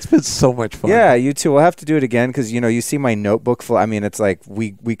 man. It's been so much fun. Yeah, you too. We'll have to do it again because, you see my notebook full. I mean, it's like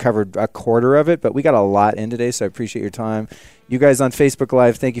we covered a quarter of it, but we got a lot in today, so I appreciate your time. You guys on Facebook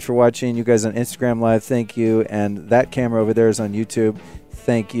Live, thank you for watching. You guys on Instagram Live, thank you. And that camera over there is on YouTube.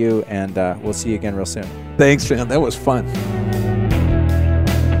 Thank you, and we'll see you again real soon. Thanks, man. That was fun.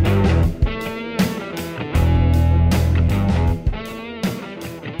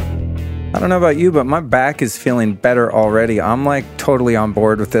 I don't know about you, but my back is feeling better already. I'm like totally on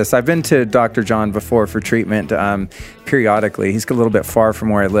board with this. I've been to Dr. John before for treatment periodically. He's a little bit far from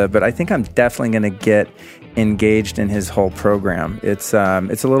where I live, but I think I'm definitely going to get engaged in his whole program. It's a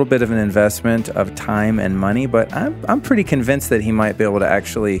little bit of an investment of time and money, but I'm pretty convinced that he might be able to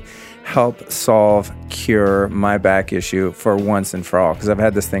actually help cure my back issue for once and for all, because I've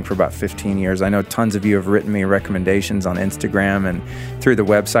had this thing for about 15 years. I know tons of you have written me recommendations on Instagram and through the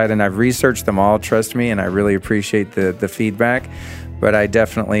website, and I've researched them all, trust me, and I really appreciate the feedback. But I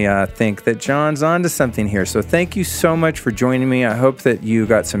definitely think that John's onto something here. So thank you so much for joining me. I hope that you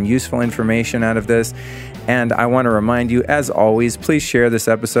got some useful information out of this. And I want to remind you, as always, please share this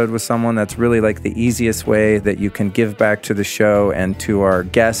episode with someone. That's really like the easiest way that you can give back to the show and to our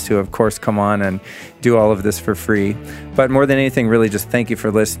guests who, of course, come on and do all of this for free. But more than anything, really just thank you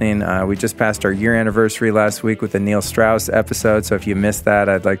for listening. We just passed our year anniversary last week with the Neil Strauss episode. So if you missed that,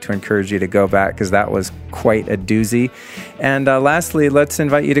 I'd like to encourage you to go back because that was quite a doozy. And lastly, let's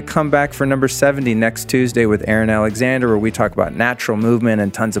invite you to come back for number 70 next Tuesday with Aaron Alexander, where we talk about natural movement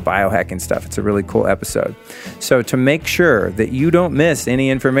and tons of biohacking stuff. It's a really cool episode. So to make sure that you don't miss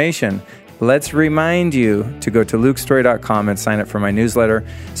any information, let's remind you to go to lukestory.com and sign up for my newsletter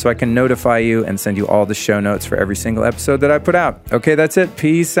so I can notify you and send you all the show notes for every single episode that I put out. Okay, that's it.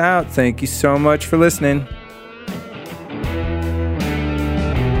 Peace out. Thank you so much for listening.